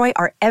 you'll enjoy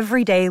our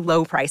everyday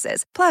low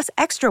prices, plus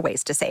extra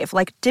ways to save,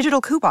 like digital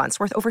coupons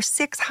worth over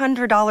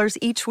 $600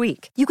 each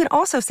week. You can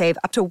also save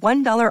up to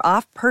 $1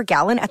 off per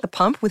gallon at the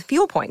pump with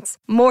fuel points.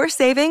 More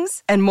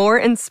savings and more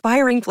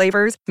inspiring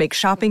flavors make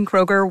shopping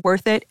Kroger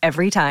worth it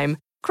every time.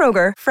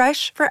 Kroger,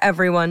 fresh for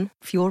everyone.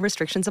 Fuel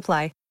restrictions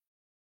apply.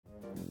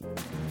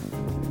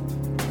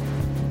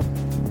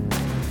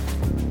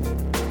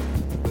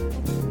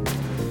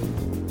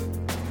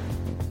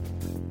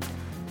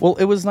 Well,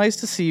 it was nice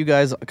to see you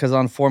guys, because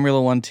on Formula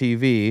One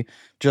TV,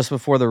 just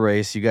before the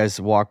race, you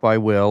guys walked by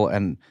Will,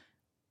 and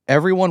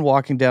everyone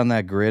walking down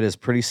that grid is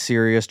pretty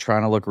serious,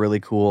 trying to look really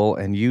cool,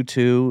 and you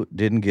two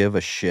didn't give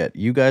a shit.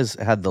 You guys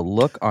had the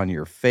look on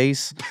your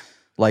face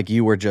like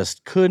you were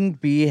just couldn't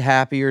be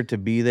happier to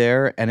be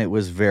there, and it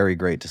was very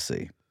great to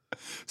see.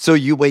 So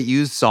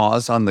you saw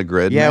us on the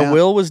grid? Yeah, Matt?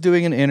 Will was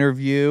doing an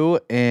interview,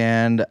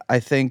 and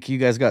I think you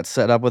guys got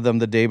set up with him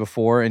the day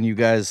before, and you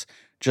guys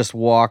just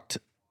walked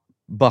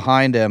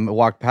behind him,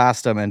 walked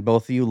past him, and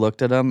both of you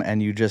looked at him,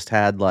 and you just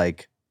had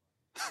like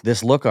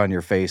this look on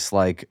your face,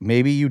 like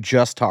maybe you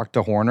just talked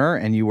to Horner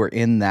and you were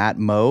in that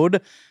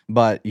mode,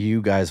 but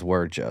you guys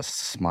were just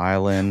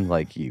smiling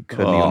like you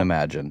couldn't even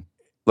imagine.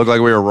 Looked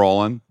like we were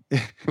rolling.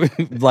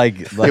 like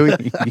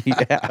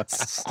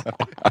yes.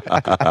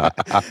 Why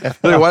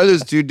are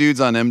those two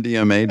dudes on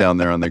MDMA down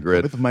there on the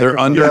grid? They're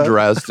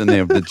underdressed and they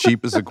have the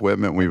cheapest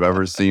equipment we've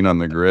ever seen on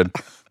the grid.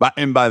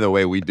 And by the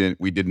way, we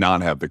did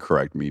not have the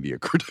correct media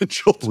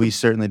credentials. We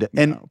certainly did.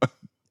 And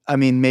I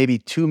mean, maybe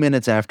 2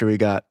 minutes after we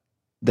got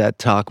that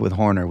talk with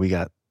Horner, we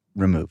got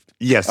removed.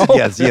 Yes,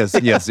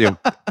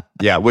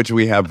 yeah, which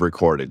we have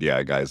recorded.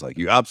 Yeah, guys, like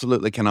you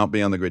absolutely cannot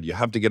be on the grid. You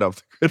have to get off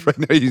the grid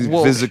right now.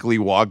 You physically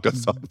walked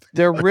us off.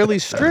 They're really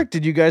strict.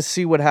 Did you guys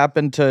see what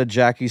happened to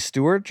Jackie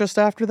Stewart just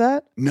after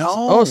that?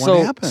 No.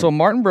 What happened? So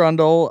Martin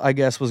Brundle, I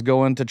guess, was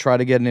going to try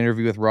to get an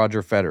interview with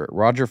Roger Federer.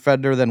 Roger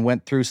Federer then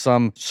went through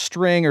some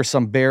string or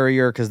some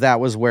barrier because that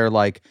was where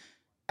like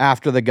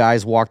after the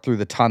guys walked through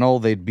the tunnel,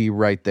 they'd be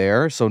right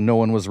there. So no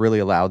one was really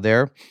allowed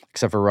there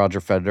except for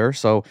Roger Federer.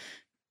 So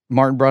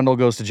Martin Brundle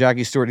goes to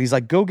Jackie Stewart. And he's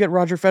like, go get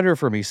Roger Federer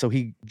for me. So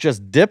he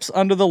just dips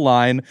under the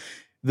line.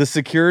 The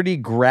security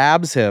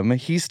grabs him.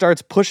 He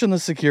starts pushing the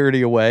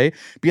security away,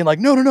 being like,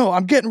 no,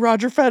 I'm getting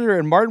Roger Federer.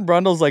 And Martin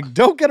Brundle's like,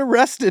 don't get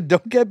arrested.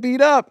 Don't get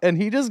beat up.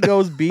 And he just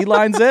goes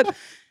beelines it,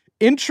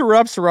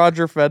 interrupts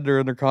Roger Federer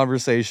in their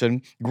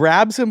conversation,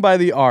 grabs him by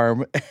the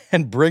arm,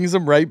 and brings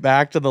him right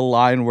back to the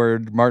line where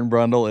Martin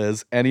Brundle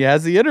is. And he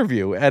has the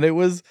interview. And it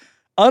was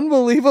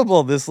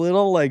unbelievable. This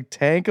little like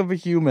tank of a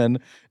human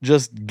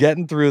just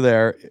getting through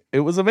there. It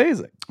was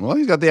amazing. Well,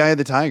 he's got the eye of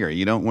the tiger.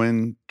 You don't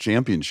win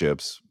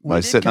championships by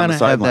sitting on the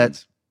Kinda have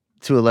sidelines.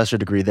 that, to a lesser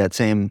degree, that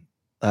same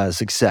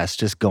success,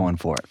 just going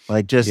for it.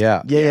 Like just,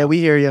 Yeah. yeah, we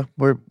hear you.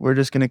 We're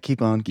just going to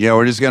keep on. Yeah,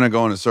 we're just going to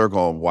go in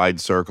a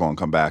wide circle and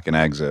come back and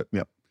exit.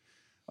 Yep.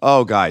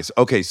 Oh, guys.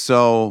 Okay,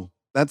 so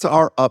that's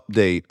our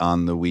update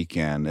on the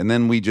weekend. And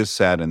then we just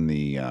sat in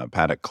the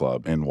Paddock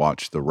Club and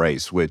watched the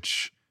race,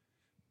 which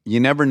you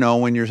never know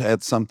when you're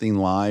at something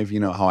live, you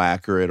know, how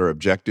accurate or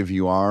objective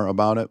you are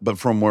about it. But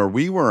from where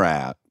we were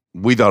at,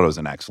 we thought it was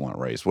an excellent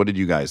race. What did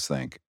you guys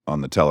think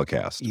on the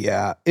telecast?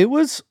 Yeah, it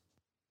was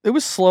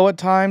slow at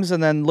times,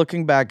 and then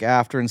looking back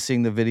after and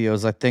seeing the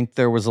videos, I think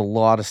there was a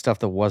lot of stuff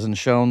that wasn't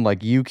shown.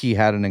 Like Yuki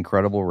had an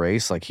incredible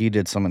race. Like he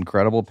did some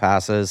incredible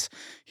passes.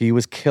 He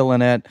was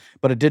killing it,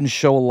 but it didn't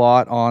show a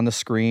lot on the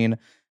screen.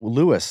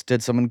 Lewis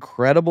did some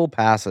incredible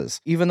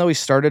passes. Even though he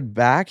started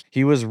back,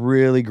 he was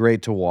really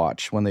great to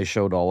watch when they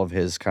showed all of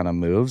his kind of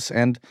moves.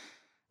 And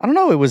I don't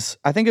know,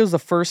 I think it was the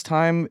first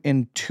time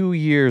in 2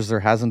 years there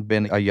hasn't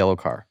been a yellow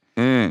car,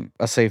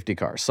 a safety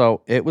car.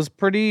 So it was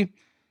pretty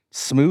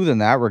smooth in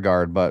that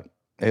regard, but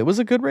it was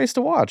a good race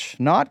to watch.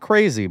 Not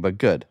crazy, but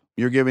good.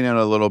 You're giving it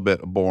a little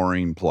bit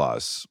boring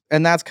plus.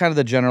 And that's kind of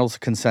the general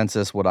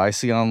consensus. What I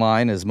see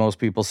online is most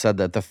people said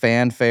that the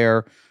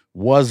fanfare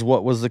was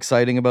what was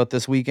exciting about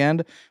this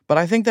weekend. But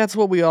I think that's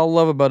what we all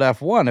love about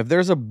F1. If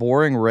there's a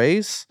boring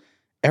race,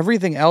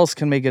 everything else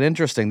can make it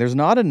interesting. There's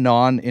not a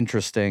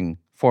non-interesting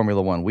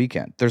Formula One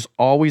weekend. There's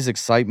always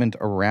excitement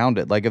around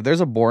it. Like if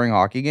there's a boring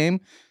hockey game,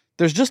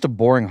 there's just a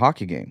boring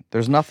hockey game.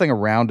 There's nothing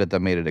around it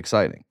that made it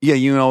exciting. Yeah,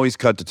 you can always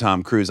cut to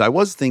Tom Cruise. I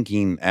was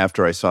thinking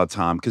after I saw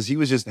Tom, because he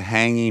was just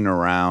hanging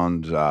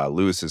around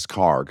Lewis's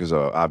car, because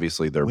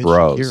obviously they're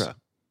bros. Shakira.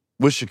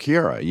 With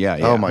Shakira, yeah.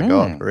 Oh my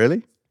God,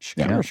 really?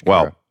 Yeah.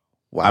 Well,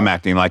 I'm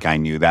acting like I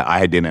knew that.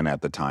 I didn't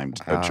at the time.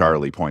 Wow.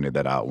 Charlie pointed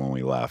that out when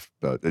we left,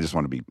 but I just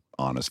want to be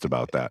honest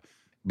about that.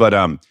 But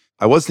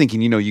I was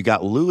thinking, you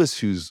got Lewis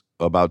who's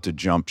about to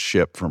jump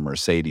ship from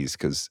Mercedes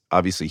because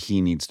obviously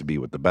he needs to be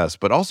with the best,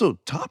 but also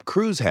Tom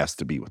Cruise has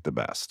to be with the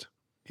best.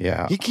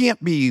 Yeah. He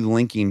can't be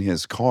linking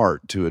his car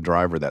to a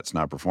driver that's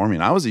not performing.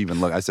 I was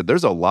even I said,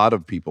 there's a lot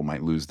of people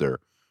might lose their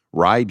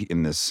ride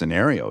in this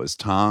scenario. Is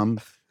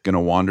Tom going to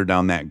wander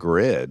down that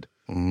grid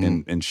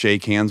and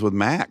shake hands with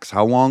Max?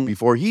 How long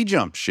before he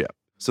jumps ship?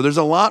 So there's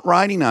a lot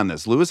riding on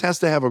this. Lewis has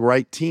to have a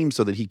right team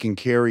so that he can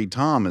carry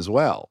Tom as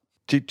well.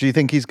 Do you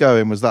think he's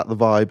going? Was that the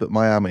vibe at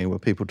Miami? Were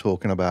people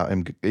talking about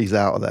him? He's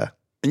out of there.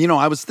 And,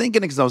 I was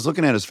thinking because I was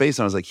looking at his face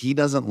and I was like, he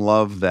doesn't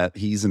love that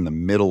he's in the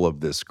middle of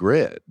this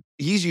grid.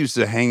 He's used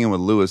to hanging with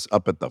Lewis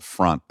up at the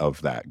front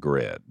of that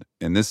grid.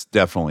 And this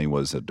definitely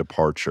was a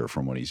departure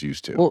from what he's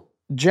used to. Well,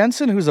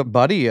 Jensen, who's a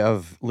buddy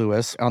of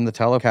Lewis on the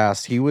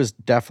telecast, he was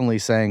definitely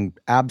saying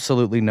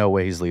absolutely no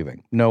way he's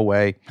leaving. No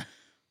way.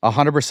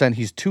 100%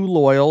 he's too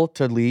loyal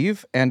to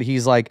leave. And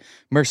he's like,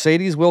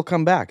 Mercedes will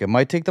come back. It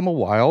might take them a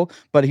while,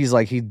 but he's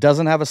like, he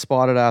doesn't have a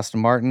spot at Aston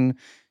Martin.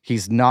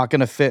 He's not going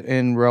to fit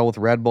in well with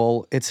Red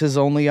Bull. It's his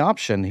only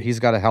option. He's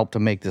got to help to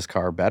make this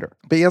car better.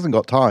 But he hasn't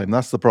got time.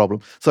 That's the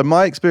problem. So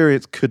my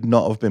experience could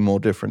not have been more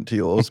different to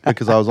yours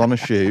because I was on a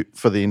shoot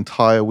for the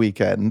entire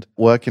weekend,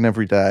 working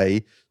every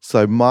day.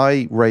 So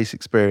my race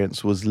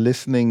experience was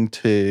listening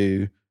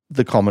to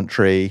the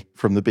commentary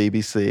from the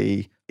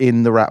BBC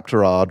in the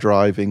Raptor R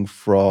driving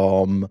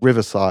from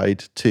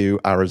Riverside to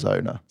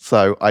Arizona.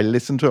 So I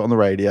listened to it on the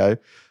radio,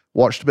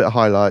 watched a bit of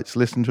highlights,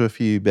 listened to a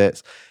few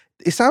bits.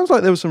 It sounds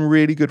like there was some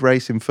really good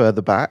racing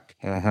further back.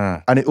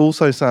 And it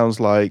also sounds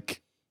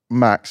like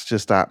Max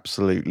just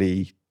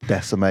absolutely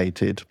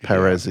decimated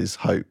Perez's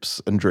hopes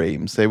and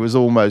dreams. It was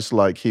almost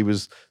like he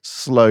was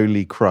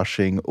slowly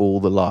crushing all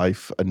the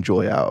life and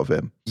joy out of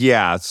him.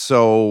 Yeah.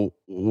 So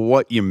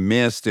what you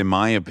missed, in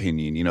my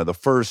opinion, the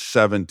first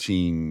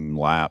 17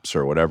 laps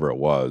or whatever it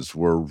was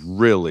were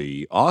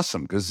really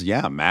awesome because,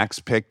 Max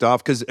picked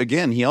off. Because,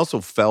 again, he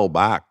also fell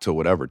back to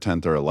whatever,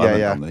 10th or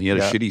 11th. He had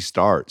a shitty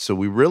start. So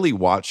we really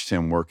watched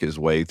him work his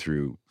way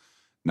through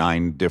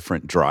 9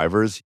 different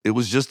drivers. It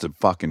was just a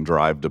fucking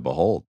drive to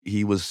behold.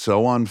 He was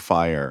so on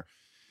fire.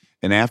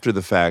 And after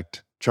the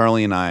fact,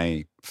 Charlie and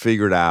I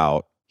figured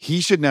out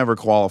he should never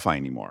qualify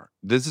anymore.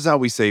 This is how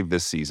we saved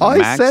this season.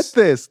 I said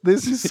this.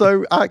 This is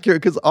so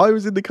accurate because I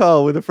was in the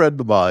car with a friend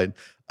of mine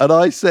and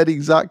I said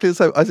exactly the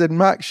same. I said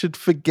Max should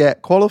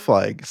forget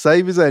qualifying,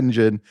 save his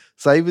engine,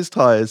 save his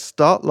tires,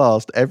 start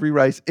last every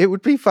race. It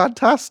would be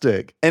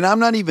fantastic. And I'm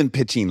not even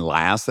pitching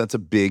last. That's a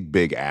big,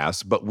 big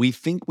ask. But we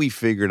think we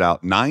figured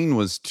out 9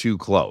 was too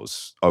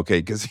close, okay?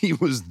 Because he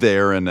was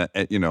there in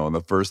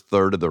the first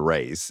third of the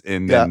race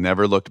and then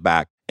never looked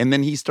back. And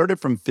then he started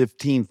from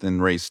 15th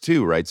in race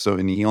 2, right? So,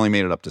 and he only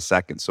made it up to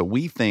second. So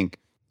we think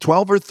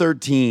 12 or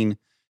 13,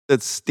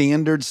 that's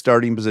standard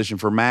starting position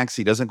for Max.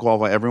 He doesn't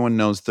qualify. Everyone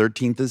knows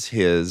 13th is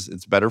his.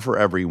 It's better for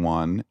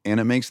everyone.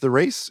 And it makes the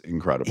race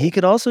incredible. He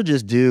could also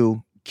just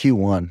do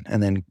Q1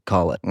 and then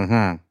call it.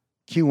 Mm-hmm.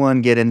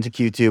 Q1, get into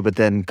Q2, but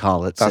then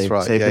call it. That's save,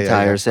 right. Save the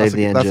tires, save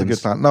the engines. That's a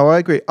good plan. No, I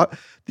agree.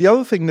 The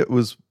other thing that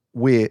was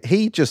weird,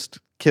 he just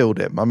killed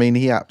him. I mean,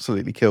 he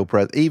absolutely killed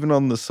Perez, even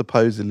on the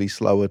supposedly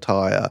slower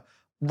tire.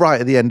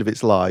 Right at the end of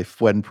its life,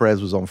 when Perez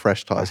was on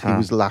fresh tires, he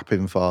was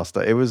lapping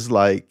faster. It was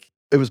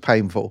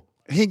painful.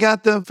 He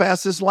got the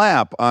fastest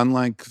lap on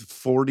like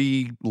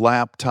 40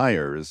 lap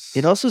tires.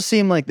 It also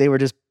seemed like they were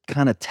just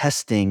kind of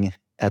testing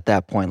at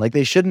that point. Like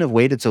they shouldn't have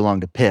waited so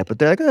long to pit, but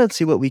they're like, let's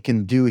see what we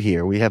can do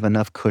here. We have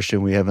enough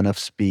cushion. We have enough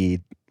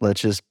speed. Let's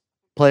just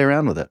play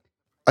around with it.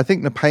 I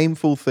think the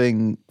painful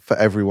thing for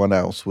everyone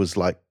else was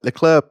like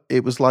Leclerc,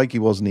 it was like he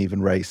wasn't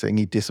even racing.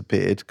 He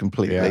disappeared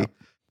completely. Yeah.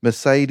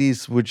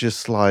 Mercedes were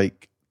just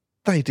like,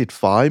 they did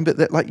fine,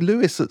 but like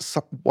Lewis at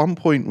one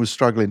point was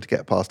struggling to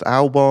get past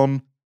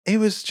Albon. It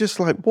was just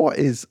like, what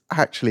is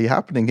actually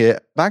happening here?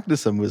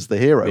 Magnussen was the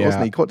hero,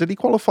 wasn't he? Did he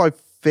qualify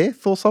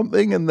 5th or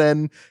something? And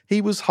then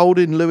he was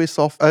holding Lewis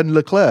off, and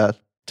Leclerc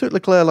took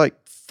Leclerc like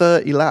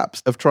 30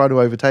 laps of trying to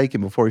overtake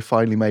him before he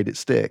finally made it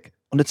stick.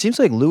 And it seems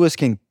like Lewis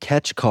can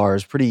catch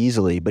cars pretty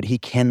easily, but he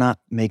cannot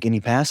make any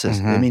passes.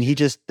 I mean,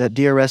 that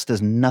DRS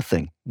does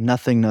nothing.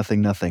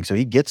 So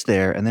he gets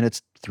there, and then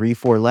it's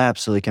 3-4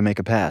 laps so he can make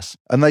a pass.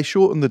 And they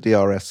shortened the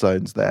DRS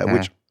zones there,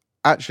 which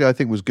actually I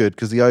think was good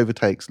because the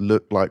overtakes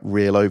looked like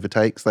real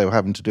overtakes. They were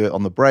having to do it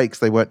on the brakes.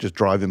 They weren't just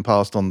driving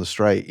past on the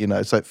straight,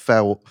 so it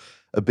felt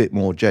a bit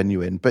more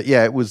genuine. But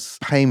yeah, it was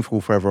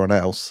painful for everyone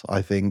else,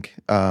 I think.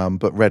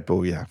 But Red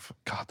Bull,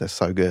 God, they're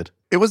so good.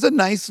 It was a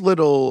nice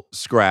little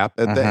scrap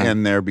at the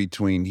end there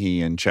between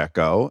he and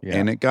Checo,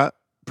 and it got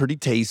pretty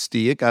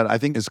tasty. It got, I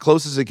think, as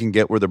close as it can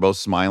get where they're both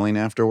smiling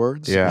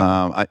afterwards.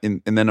 Yeah.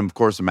 And then, of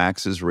course,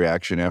 Max's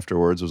reaction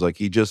afterwards was like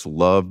he just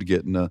loved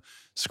getting a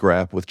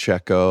scrap with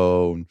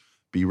Checo and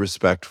be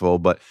respectful.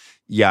 But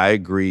yeah, I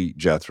agree,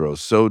 Jethro,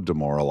 so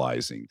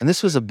demoralizing. And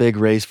this was a big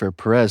race for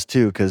Perez,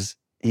 too, because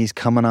he's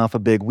coming off a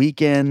big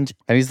weekend.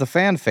 And he's the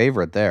fan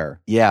favorite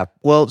there. Yeah.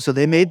 Well, so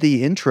they made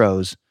the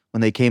intros when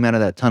they came out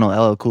of that tunnel.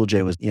 LL Cool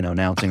J was,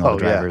 announcing all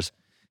the drivers,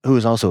 who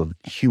is also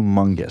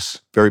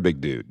humongous. Very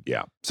big dude,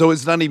 yeah. So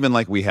it's not even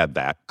like we had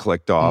that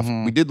clicked off.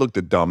 We did look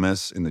the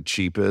dumbest and the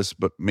cheapest,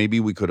 but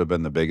maybe we could have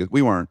been the biggest.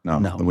 We weren't.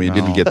 No. We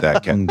didn't get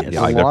that. There's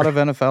a lot of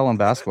NFL and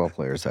basketball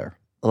players there.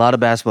 A lot of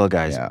basketball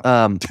guys.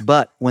 Yeah.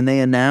 But when they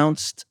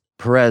announced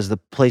Perez, the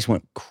place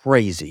went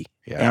crazy.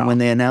 Yeah. And when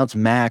they announced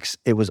Max,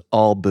 it was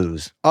all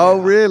booze. Oh,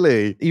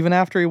 really? Even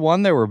after he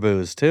won, there were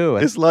boos too.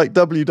 It's like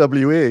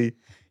WWE.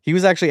 He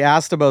was actually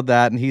asked about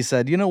that, and he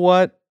said, you know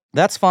what?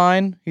 That's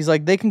fine. He's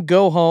like, they can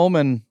go home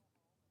and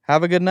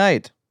have a good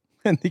night.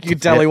 And you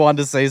could tell he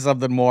wanted to say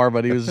something more,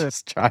 but he was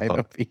just trying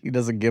to, he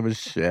doesn't give a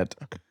shit.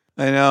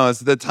 I know.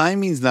 The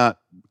timing's not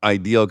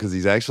ideal because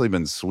he's actually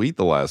been sweet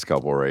the last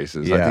couple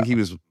races. Yeah. I think he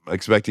was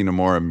expecting a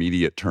more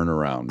immediate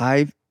turnaround.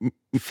 I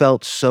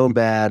felt so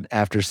bad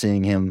after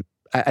seeing him.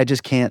 I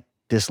just can't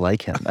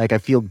dislike him. Like, I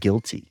feel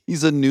guilty.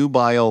 He's a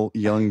nubile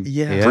young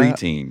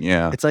preteen.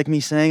 Yeah. It's like me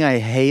saying I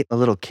hate a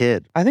little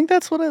kid. I think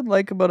that's what I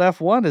like about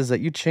F1 is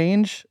that you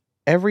change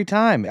every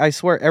time. I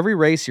swear, every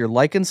race, you're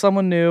liking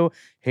someone new,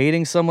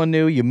 hating someone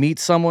new. You meet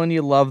someone,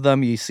 you love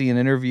them. You see an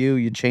interview,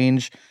 you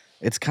change.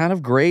 It's kind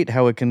of great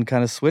how it can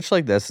kind of switch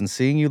like this. And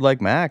seeing you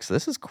like Max,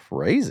 this is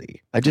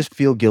crazy. I just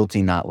feel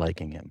guilty not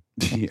liking him.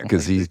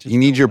 Because he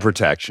needs your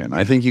protection.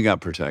 I think you got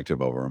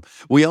protective over him.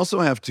 We also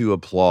have to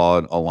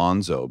applaud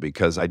Alonso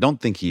because I don't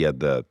think he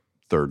had the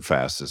third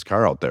fastest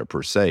car out there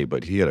per se,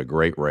 but he had a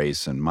great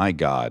race. And my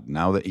God,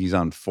 now that he's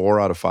on 4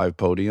 out of 5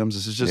 podiums,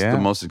 this is just the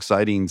most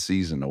exciting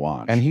season to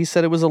watch. And he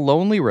said it was a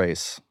lonely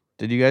race.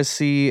 Did you guys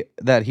see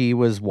that he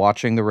was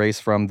watching the race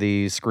from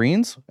the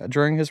screens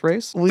during his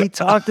race? We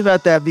talked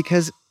about that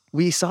because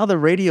we saw the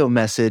radio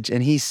message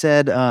and he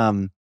said,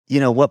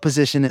 what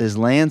position is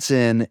Lance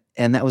in?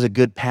 And that was a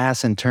good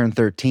pass in turn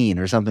 13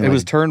 or something. It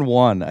was turn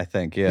 1, I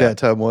think. Yeah. Yeah,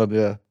 turn 1,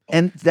 yeah.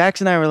 And Dax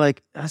and I were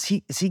like, is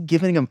he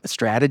giving him a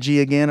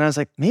strategy again? And I was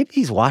like, maybe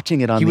he's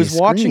watching it on He was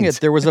watching screens.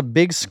 it. There was a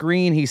big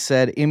screen, he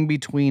said, in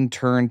between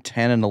turn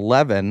 10 and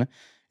 11.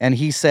 And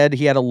he said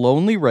he had a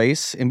lonely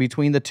race in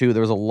between the two.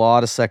 There was a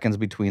lot of seconds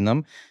between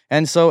them.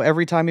 And so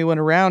every time he went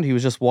around, he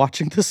was just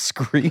watching the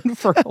screen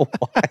for a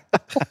while.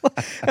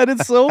 And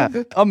it's so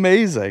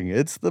amazing.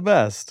 It's the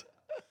best.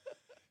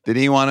 Did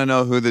he want to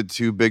know who the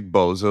two big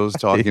bozos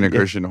talking to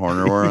Christian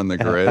Horner were on the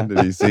grid? Did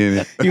he see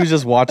any? He was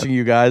just watching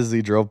you guys as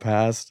he drove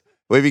past.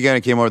 Wavy kind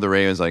of came over the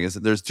radio and was like,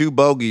 there's two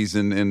bogeys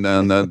in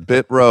on the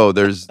pit road.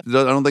 I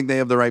don't think they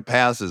have the right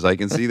passes. I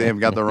can see they've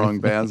got the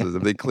wrong passes.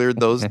 Have they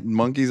cleared those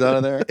monkeys out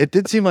of there? It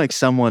did seem like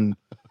someone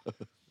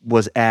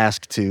was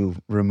asked to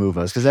remove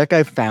us because that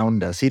guy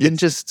found us. He didn't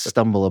just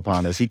stumble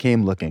upon us. He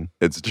came looking.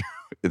 It's true.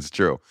 It's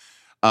true.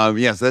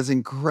 Yes, that's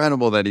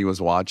incredible that he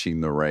was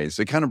watching the race.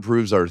 It kind of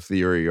proves our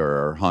theory or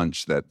our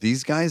hunch that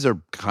these guys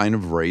are kind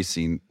of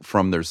racing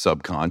from their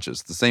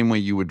subconscious, the same way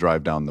you would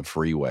drive down the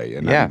freeway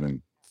and not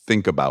even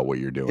think about what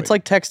you're doing. It's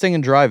like texting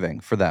and driving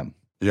for them.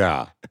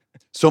 Yeah.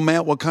 So,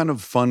 Matt, what kind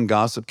of fun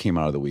gossip came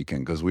out of the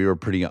weekend? Because we were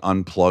pretty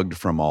unplugged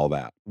from all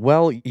that.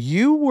 Well,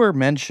 you were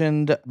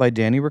mentioned by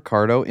Danny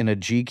Ricciardo in a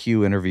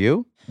GQ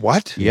interview.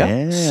 What?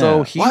 Yeah.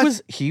 So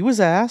he was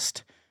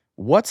asked,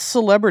 what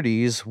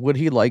celebrities would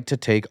he like to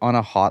take on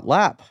a hot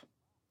lap?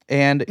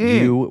 And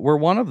you were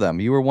one of them.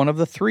 You were one of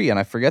the three, and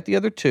I forget the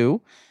other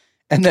two.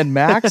 And then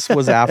Max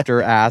was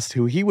asked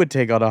who he would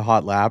take on a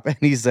hot lap, and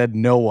he said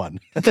no one.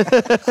 So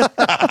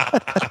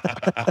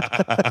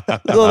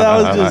that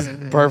was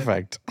just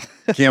perfect.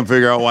 Can't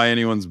figure out why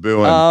anyone's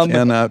booing.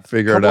 Cannot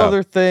figure it out. A couple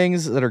other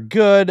things that are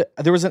good.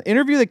 There was an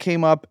interview that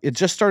came up. It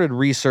just started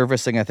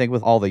resurfacing, I think,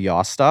 with all the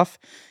Yoss stuff.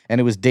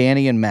 And it was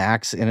Danny and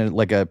Max in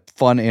a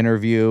fun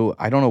interview.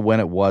 I don't know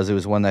when it was. It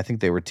was when I think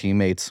they were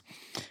teammates.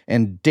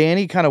 And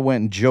Danny kind of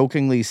went and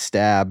jokingly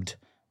stabbed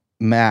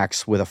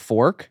Max with a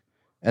fork.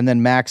 And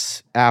then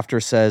Max after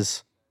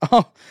says,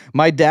 "Oh,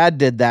 my dad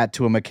did that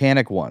to a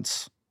mechanic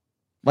once."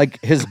 Like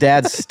his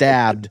dad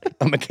stabbed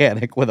a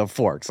mechanic with a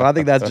fork. So I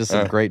think that's just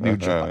some great new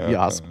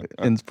Yoss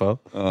inspo.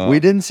 We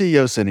didn't see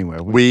Yoss anywhere.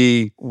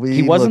 He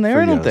wasn't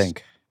there, I don't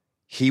think.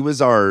 He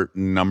was our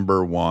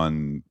number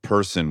one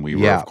person we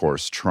were, of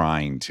course,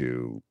 trying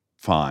to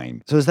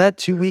find. So is that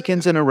 2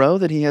 weekends in a row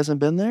that he hasn't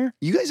been there?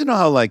 You guys know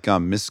how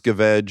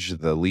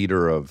Miscavige, the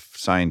leader of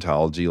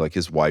Scientology,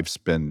 his wife's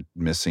been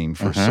missing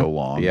for so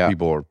long. Yeah.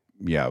 People are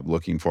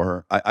looking for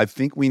her. I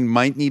think we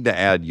might need to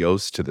add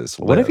Yost to this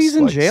list. What if he's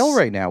in jail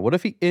right now? What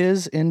if he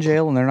is in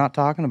jail and they're not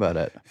talking about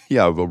it?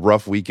 Yeah, a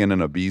rough weekend in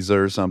Ibiza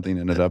or something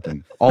ended up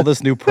in. All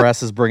this new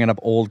press is bringing up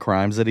old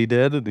crimes that he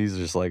did, and he's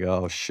just like,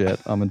 oh shit,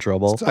 I'm in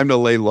trouble. It's time to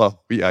lay low.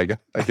 Yeah, I got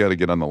to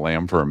get on the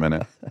lam for a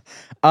minute.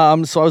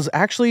 So I was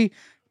actually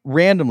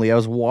randomly, I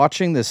was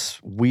watching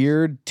this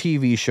weird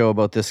TV show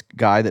about this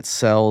guy that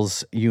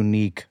sells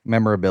unique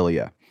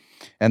memorabilia.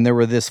 And there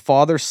were this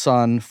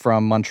father-son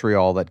from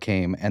Montreal that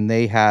came, and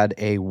they had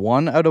a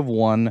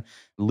 1/1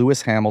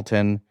 Lewis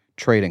Hamilton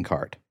trading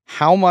card.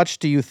 How much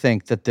do you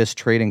think that this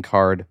trading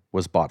card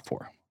was bought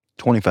for?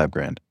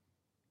 $25,000.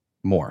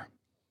 More.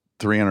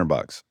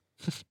 $300.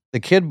 The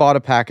kid bought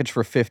a package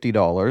for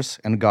 $50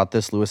 and got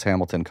this Lewis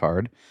Hamilton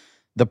card.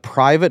 The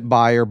private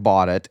buyer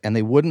bought it, and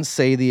they wouldn't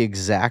say the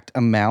exact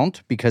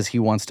amount because he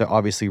wants to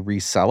obviously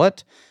resell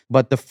it.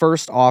 But the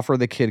first offer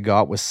the kid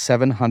got was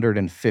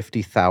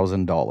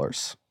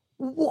 $750,000.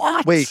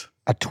 What? Wait.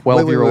 A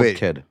 12-year-old wait.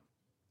 kid.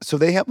 So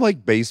they have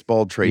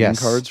baseball trading Yes.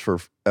 cards for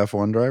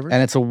F1 drivers?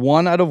 And it's a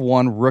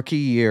 1/1 rookie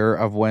year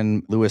of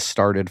when Lewis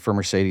started for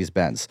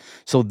Mercedes-Benz.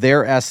 So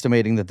they're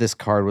estimating that this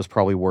card was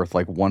probably worth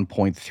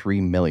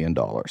 $1.3 million.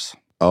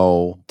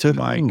 Oh,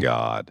 my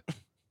God.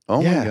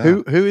 Oh, my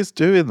God. Who is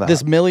doing that?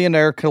 This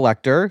millionaire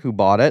collector who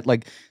bought it.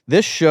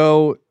 This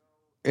show,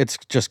 it's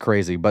just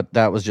crazy, but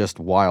that was just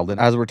wild. And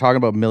as we're talking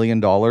about $1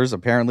 million,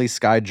 apparently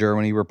Sky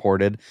Germany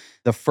reported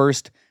the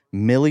first $1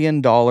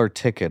 million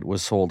ticket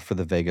was sold for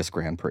the Vegas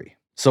Grand Prix.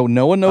 So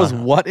no one knows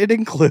what it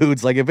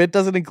includes. If it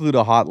doesn't include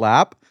a hot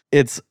lap,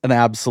 it's an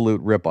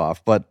absolute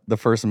ripoff. But the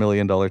first $1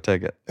 million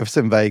ticket. If it's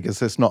in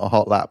Vegas, it's not a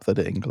hot lap that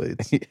it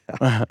includes.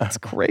 That's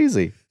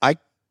crazy. I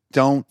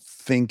don't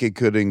think it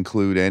could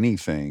include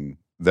anything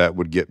that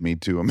would get me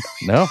to $1 million.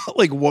 No.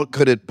 What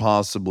could it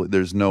possibly?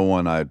 There's no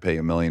one I'd pay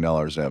 $1 million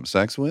to have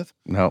sex with.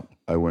 No.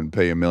 I wouldn't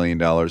pay $1 million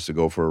to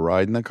go for a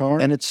ride in the car.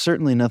 And it's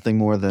certainly nothing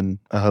more than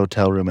a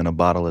hotel room and a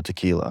bottle of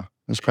tequila.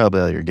 That's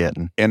probably all you're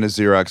getting. And a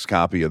Xerox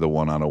copy of the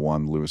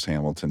 1/1 Lewis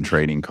Hamilton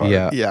trading card.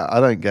 Yeah, I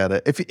don't get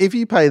it. If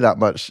you pay that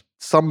much,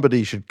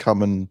 somebody should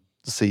come and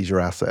seize your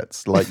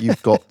assets.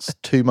 You've got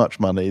too much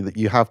money that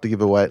you have to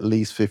give away at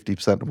least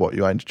 50% of what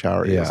you own to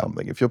charity or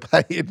something. If you're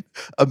paying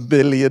 $1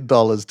 million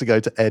to go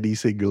to any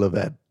single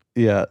event.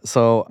 Yeah.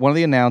 So one of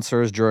the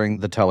announcers during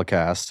the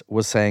telecast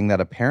was saying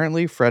that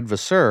apparently Fred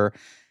Vasseur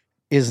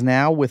is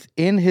now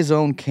within his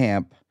own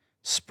camp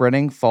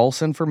spreading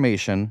false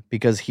information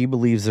because he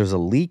believes there's a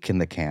leak in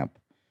the camp.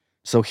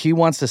 So he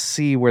wants to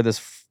see where this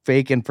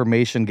fake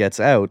information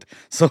gets out.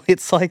 So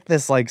it's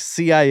this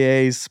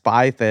CIA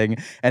spy thing,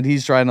 and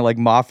he's trying to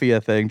mafia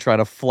thing, trying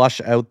to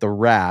flush out the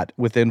rat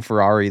within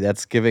Ferrari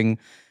that's giving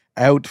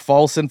out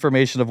false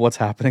information of what's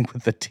happening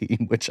with the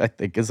team, which I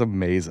think is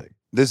amazing.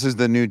 This is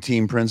the new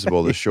team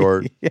principal, the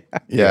short.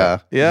 Yeah.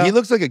 Yeah. He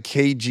looks like a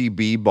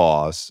KGB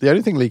boss. The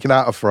only thing leaking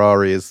out of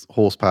Ferrari is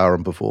horsepower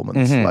and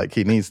performance. Mhm. Like,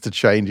 he needs to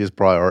change his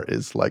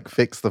priorities. Like,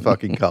 fix the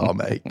fucking car,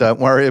 mate.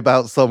 Don't worry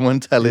about someone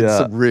telling Yeah.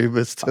 some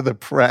rumors to the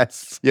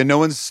press. Yeah, no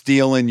one's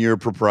stealing your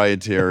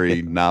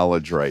proprietary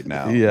knowledge right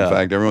now. Yeah. In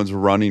fact, everyone's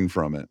running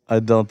from it. I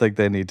don't think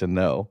they need to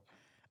know.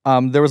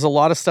 There was a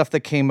lot of stuff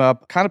that came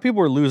up. Kind of people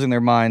were losing their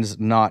minds,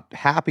 not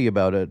happy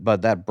about it,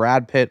 but that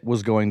Brad Pitt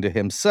was going to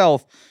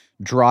himself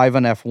drive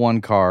an F1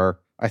 car.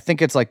 I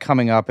think it's like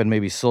coming up in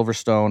maybe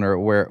Silverstone or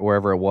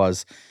wherever it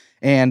was.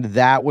 And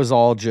that was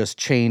all just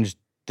changed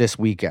this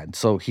weekend.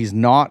 So he's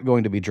not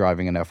going to be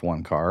driving an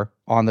F1 car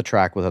on the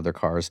track with other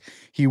cars.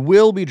 He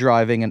will be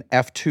driving an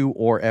F2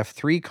 or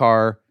F3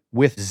 car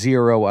with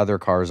 0 other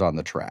cars on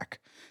the track.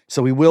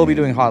 So we will be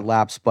doing hot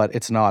laps, but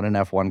it's not an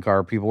F1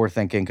 car. People were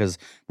thinking, because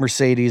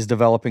Mercedes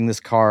developing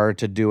this car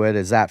to do it,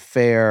 is that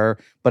fair?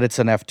 But it's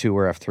an F2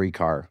 or F3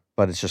 car,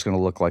 but it's just going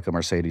to look like a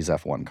Mercedes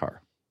F1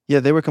 car. Yeah,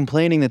 they were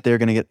complaining that they're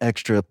going to get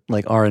extra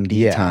like R&D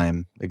Yeah,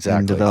 time exactly.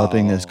 in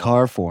developing this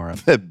car for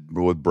him.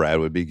 With Brad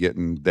would be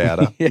getting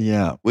data.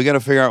 Yeah. We got to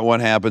figure out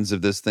what happens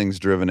if this thing's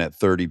driven at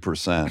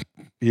 30%.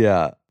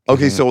 Yeah.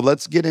 Okay, so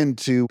let's get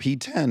into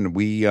P10.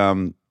 We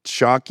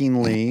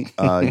shockingly,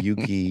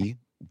 Yuki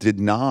did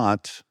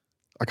not.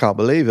 I can't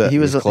believe it. He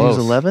was close.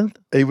 11th?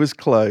 He was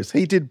close.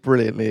 He did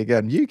brilliantly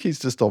again. Yuki's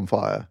just on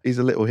fire. He's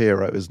a little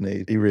hero, isn't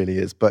he? He really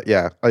is. But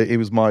yeah, he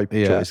was my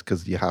choice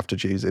because you have to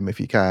choose him if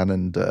you can,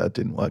 and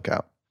didn't work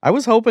out. I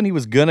was hoping he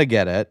was going to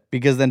get it,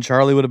 because then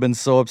Charlie would have been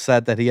so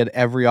upset that he had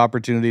every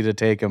opportunity to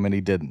take him and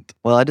he didn't.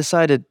 Well, I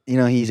decided,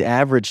 he's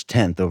averaged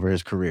 10th over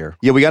his career.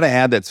 Yeah, we got to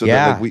add that. So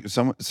Yeah.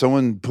 that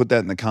someone put that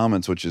in the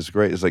comments, which is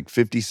great. It's like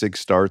 56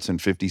 starts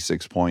and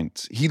 56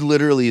 points. He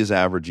literally is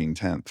averaging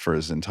 10th for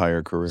his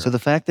entire career. So the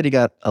fact that he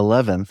got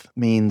 11th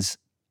means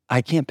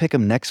I can't pick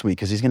him next week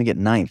because he's going to get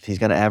 9th. He's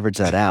got to average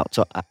that out.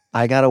 So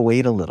I got to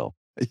wait a little.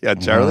 Yeah,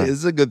 Charlie, this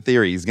is a good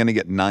theory. He's going to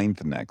get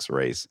 9th next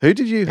race. Who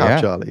did you have,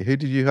 Yeah. Charlie? Who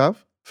did you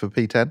have for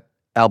P10?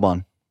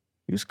 Albon.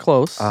 He was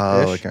close.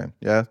 Oh, okay.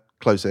 Yeah,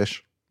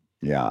 close-ish.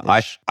 Yeah,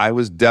 I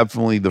was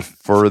definitely the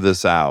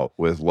furthest out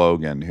with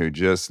Logan, who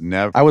just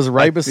never. I was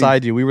right think-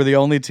 beside you. We were the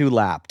only two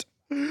lapped.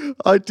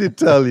 I did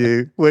tell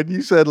you when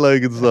you said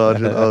Logan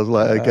Sargent, I was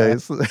like, okay,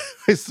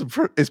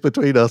 it's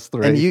between us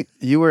three. And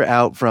you were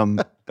out from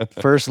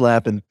first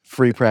lap in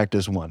free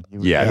practice 1. You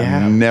were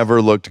Yeah,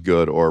 never looked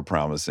good or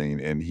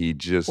promising, and he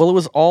just. Well, it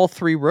was all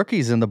 3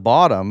 rookies in the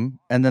bottom,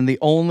 and then the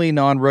only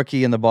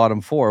non-rookie in the bottom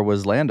 4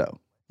 was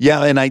Lando.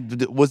 Yeah, and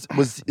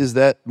is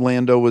that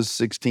Lando was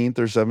 16th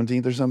or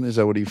 17th or something? Is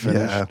that what he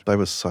finished? Yeah, they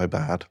were so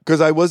bad. Because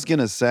I was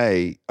gonna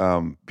say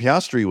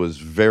Piastri was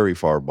very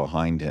far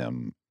behind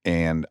him,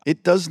 and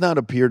it does not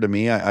appear to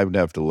me. I would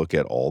have to look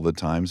at all the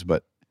times,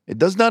 but it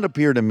does not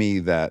appear to me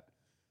that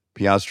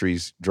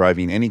Piastri's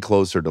driving any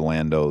closer to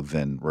Lando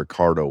than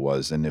Ricciardo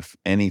was, and if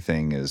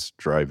anything, is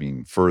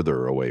driving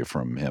further away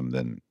from him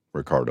than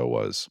Ricciardo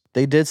was.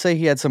 They did say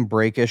he had some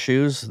brake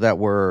issues that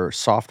were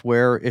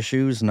software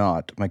issues,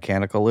 not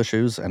mechanical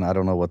issues, and I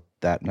don't know what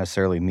that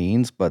necessarily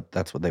means, but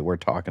that's what they were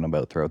talking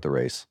about throughout the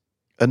race.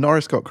 And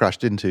Norris got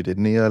crashed into,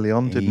 didn't he, early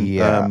on? Didn't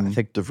Yeah, I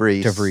think De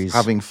Vries,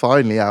 having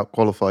finally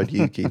out-qualified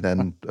Yuki,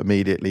 then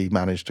immediately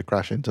managed to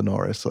crash into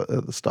Norris at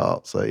the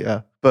start. So,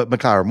 yeah. But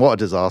McLaren, what a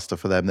disaster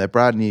for them. Their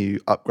brand new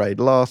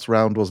upgrade last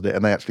round, wasn't it?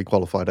 And they actually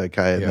qualified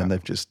okay, and then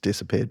they've just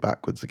disappeared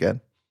backwards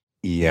again.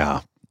 Yeah.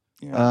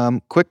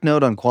 Quick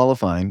note on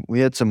qualifying.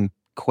 We had some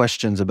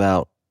questions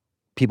about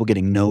people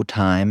getting no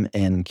time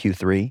in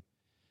Q3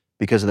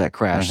 because of that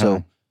crash.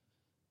 So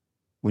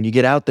when you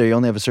get out there, you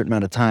only have a certain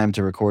amount of time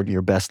to record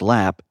your best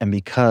lap. And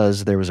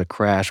because there was a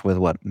crash with,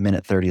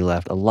 minute 30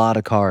 left, a lot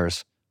of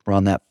cars were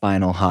on that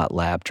final hot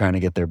lap trying to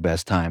get their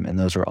best time. And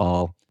those were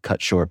all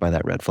cut short by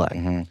that red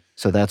flag.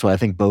 So that's why I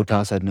think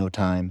Bottas had no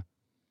time.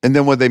 And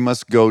then they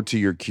must go to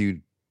your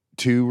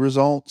Q2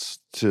 results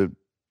to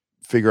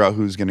figure out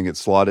who's going to get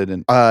slotted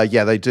in.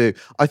 Yeah, they do.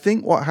 I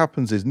think what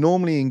happens is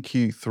normally in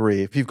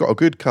Q3, if you've got a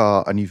good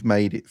car and you've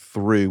made it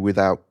through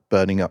without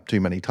burning up too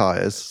many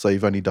tires, so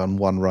you've only done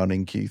one run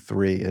in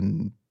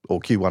Q3 or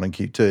Q1 and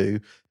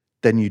Q2,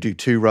 then you do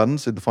 2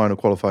 runs in the final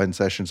qualifying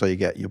session. So you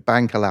get your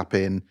banker lap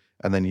in,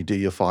 and then you do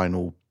your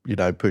final,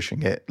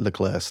 pushing it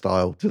Leclerc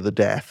style to the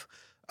death.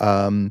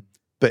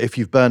 But if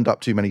you've burned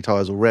up too many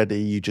tires already,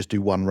 you just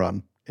do 1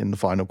 run in the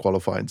final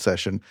qualifying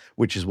session,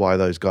 which is why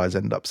those guys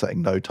end up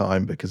setting no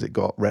time, because it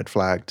got red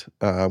flagged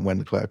when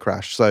Leclerc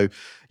crashed. So,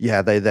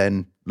 yeah, they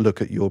then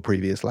look at your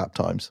previous lap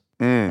times.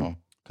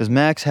 Because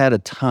Max had a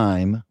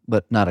time,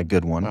 but not a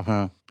good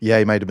one. Yeah,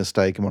 he made a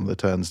mistake in one of the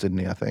turns, didn't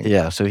he, I think?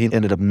 Yeah, so he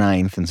ended up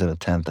 9th instead of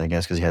 10th, I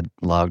guess, because he had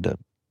logged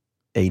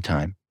a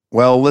time.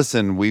 Well,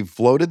 listen, we've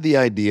floated the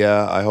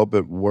idea. I hope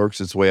it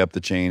works its way up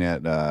the chain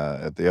at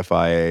the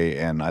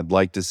FIA, and I'd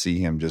like to see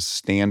him just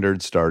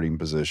standard starting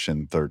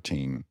position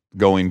 13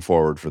 going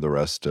forward for the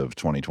rest of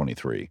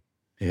 2023.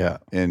 Yeah.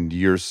 And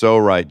you're so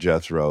right,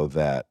 Jethro,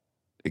 that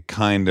it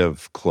kind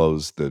of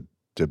closed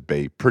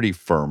debate pretty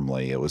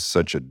firmly. It was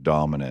such a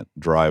dominant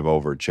drive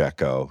over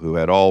Checo, who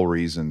had all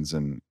reasons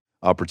and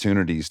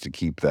opportunities to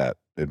keep that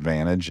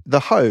advantage. The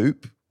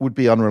hope would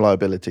be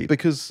unreliability,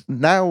 because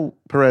now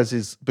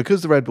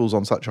because the Red Bull's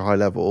on such a high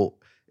level,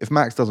 if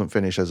Max doesn't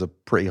finish, there's a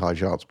pretty high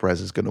chance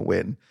Perez is going to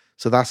win.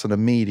 So that's an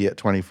immediate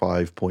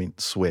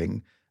 25-point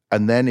swing.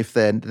 And then if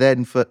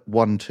then for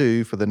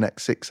 1-2 for the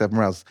next 6-7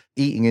 rounds,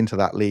 eating into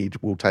that lead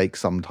will take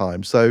some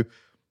time. So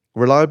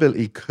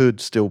reliability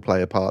could still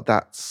play a part.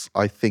 That's,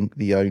 I think,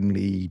 the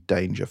only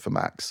danger for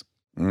Max.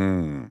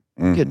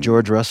 Get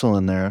George Russell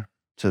in there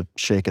to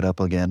shake it up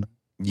again.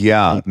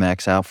 Yeah. Keep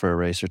Max out for a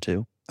race or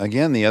two.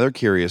 Again, the other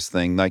curious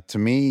thing, like to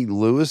me,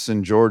 Lewis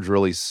and George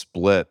really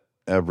split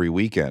every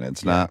weekend.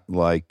 It's not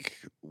like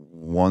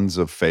one's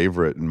a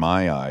favorite in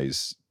my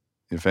eyes.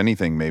 If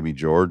anything, maybe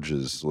George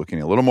is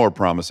looking a little more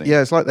promising.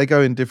 Yeah, it's like they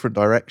go in different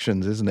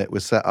directions, isn't it?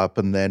 With setup,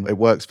 and then it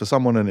works for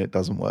someone and it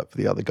doesn't work for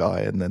the other guy,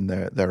 and then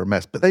they're a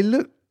mess. But they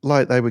look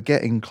like they were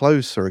getting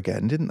closer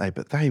again, didn't they?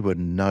 But they were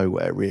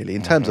nowhere really.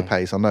 In terms of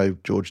pace, I know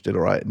George did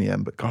all right in the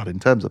end, but God, in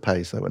terms of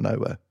pace, they were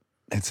nowhere.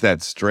 It's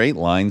that straight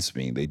line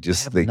speed. They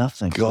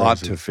got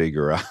to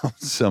figure out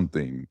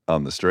something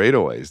on the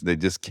straightaways. They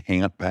just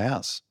can't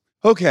pass.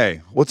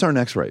 Okay, what's our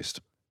next race?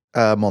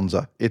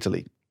 Monza,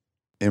 Italy.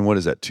 And what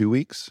is that, 2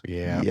 weeks?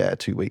 Yeah,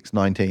 2 weeks,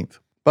 19th.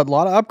 But a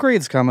lot of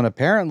upgrades coming,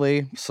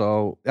 apparently.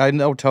 So I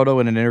know Toto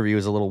in an interview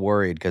was a little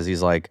worried because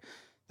he's like,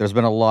 there's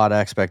been a lot of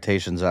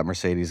expectations that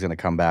Mercedes is going to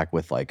come back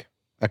with like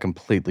a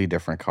completely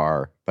different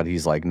car. But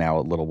he's like now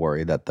a little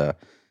worried that the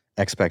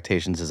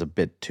expectations is a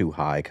bit too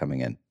high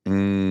coming in.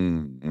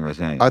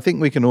 I think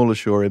we can all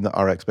assure him that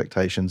our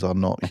expectations are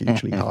not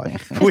hugely high.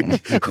 we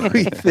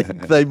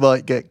think they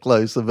might get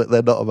closer, but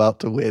they're not about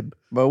to win.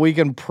 But we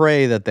can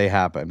pray that they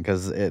happen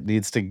because it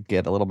needs to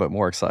get a little bit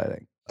more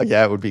exciting.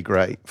 Yeah, it would be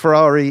great.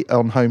 Ferrari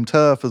on home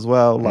turf as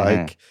well.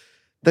 Like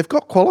they've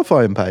got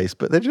qualifying pace,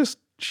 but they're just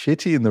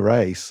shitty in the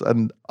race.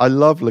 And I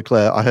love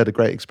Leclerc. I heard a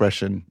great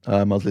expression.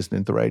 I was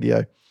listening to the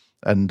radio,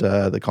 and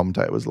the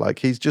commentator was like,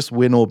 "He's just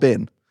win or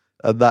bin."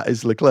 And that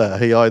is Leclerc.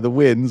 He either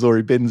wins or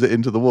he bins it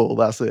into the wall.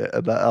 That's it.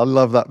 And I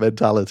love that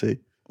mentality.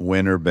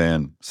 Win or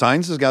bin.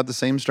 Sainz has got the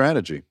same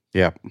strategy.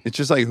 Yeah. It's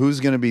just like, who's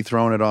going to be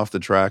throwing it off the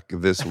track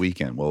this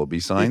weekend? Will it be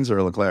Sainz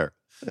or Leclerc?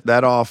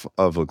 That off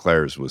of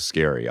Leclerc's was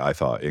scary, I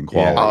thought, in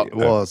quality. It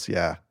was,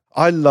 yeah.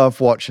 I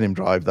love watching him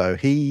drive, though.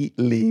 He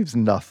leaves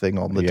nothing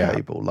on the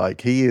table.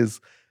 Like, he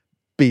is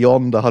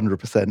beyond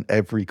 100%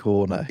 every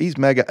corner. He's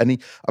mega. And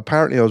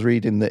apparently I was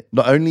reading that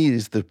not only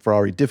is the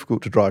Ferrari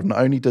difficult to drive, not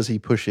only does he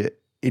push it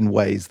in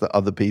ways that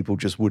other people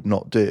just would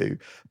not do,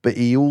 but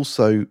he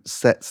also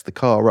sets the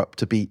car up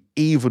to be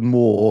even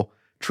more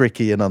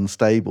tricky and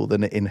unstable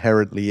than it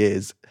inherently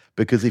is,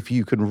 because if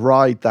you can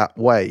ride that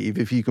wave,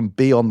 if you can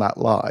be on that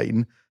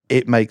line,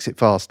 it makes it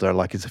faster,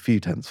 like it's a few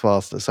tenths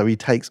faster. So he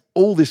takes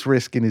all this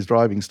risk in his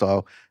driving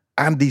style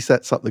and he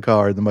sets up the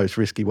car in the most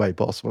risky way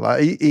possible.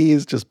 Like, he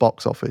is just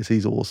box office.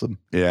 He's awesome.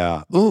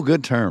 Yeah. Oh,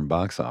 good term,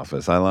 box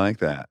office. I like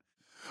that.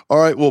 All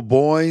right, well,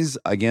 boys,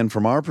 again,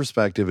 from our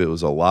perspective, it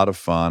was a lot of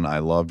fun. I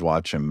loved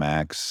watching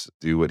Max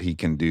do what he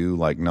can do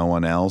like no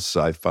one else.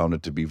 I found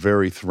it to be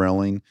very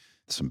thrilling.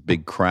 Some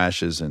big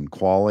crashes in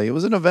quali. It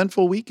was an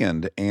eventful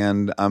weekend,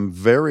 and I'm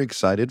very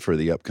excited for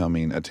the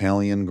upcoming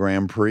Italian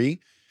Grand Prix.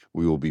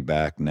 We will be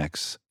back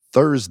next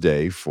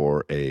Thursday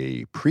for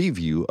a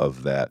preview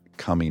of that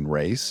coming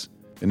race.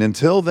 And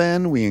until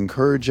then, we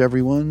encourage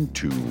everyone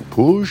to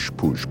push,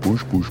 push,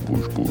 push, push,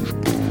 push, push,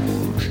 push.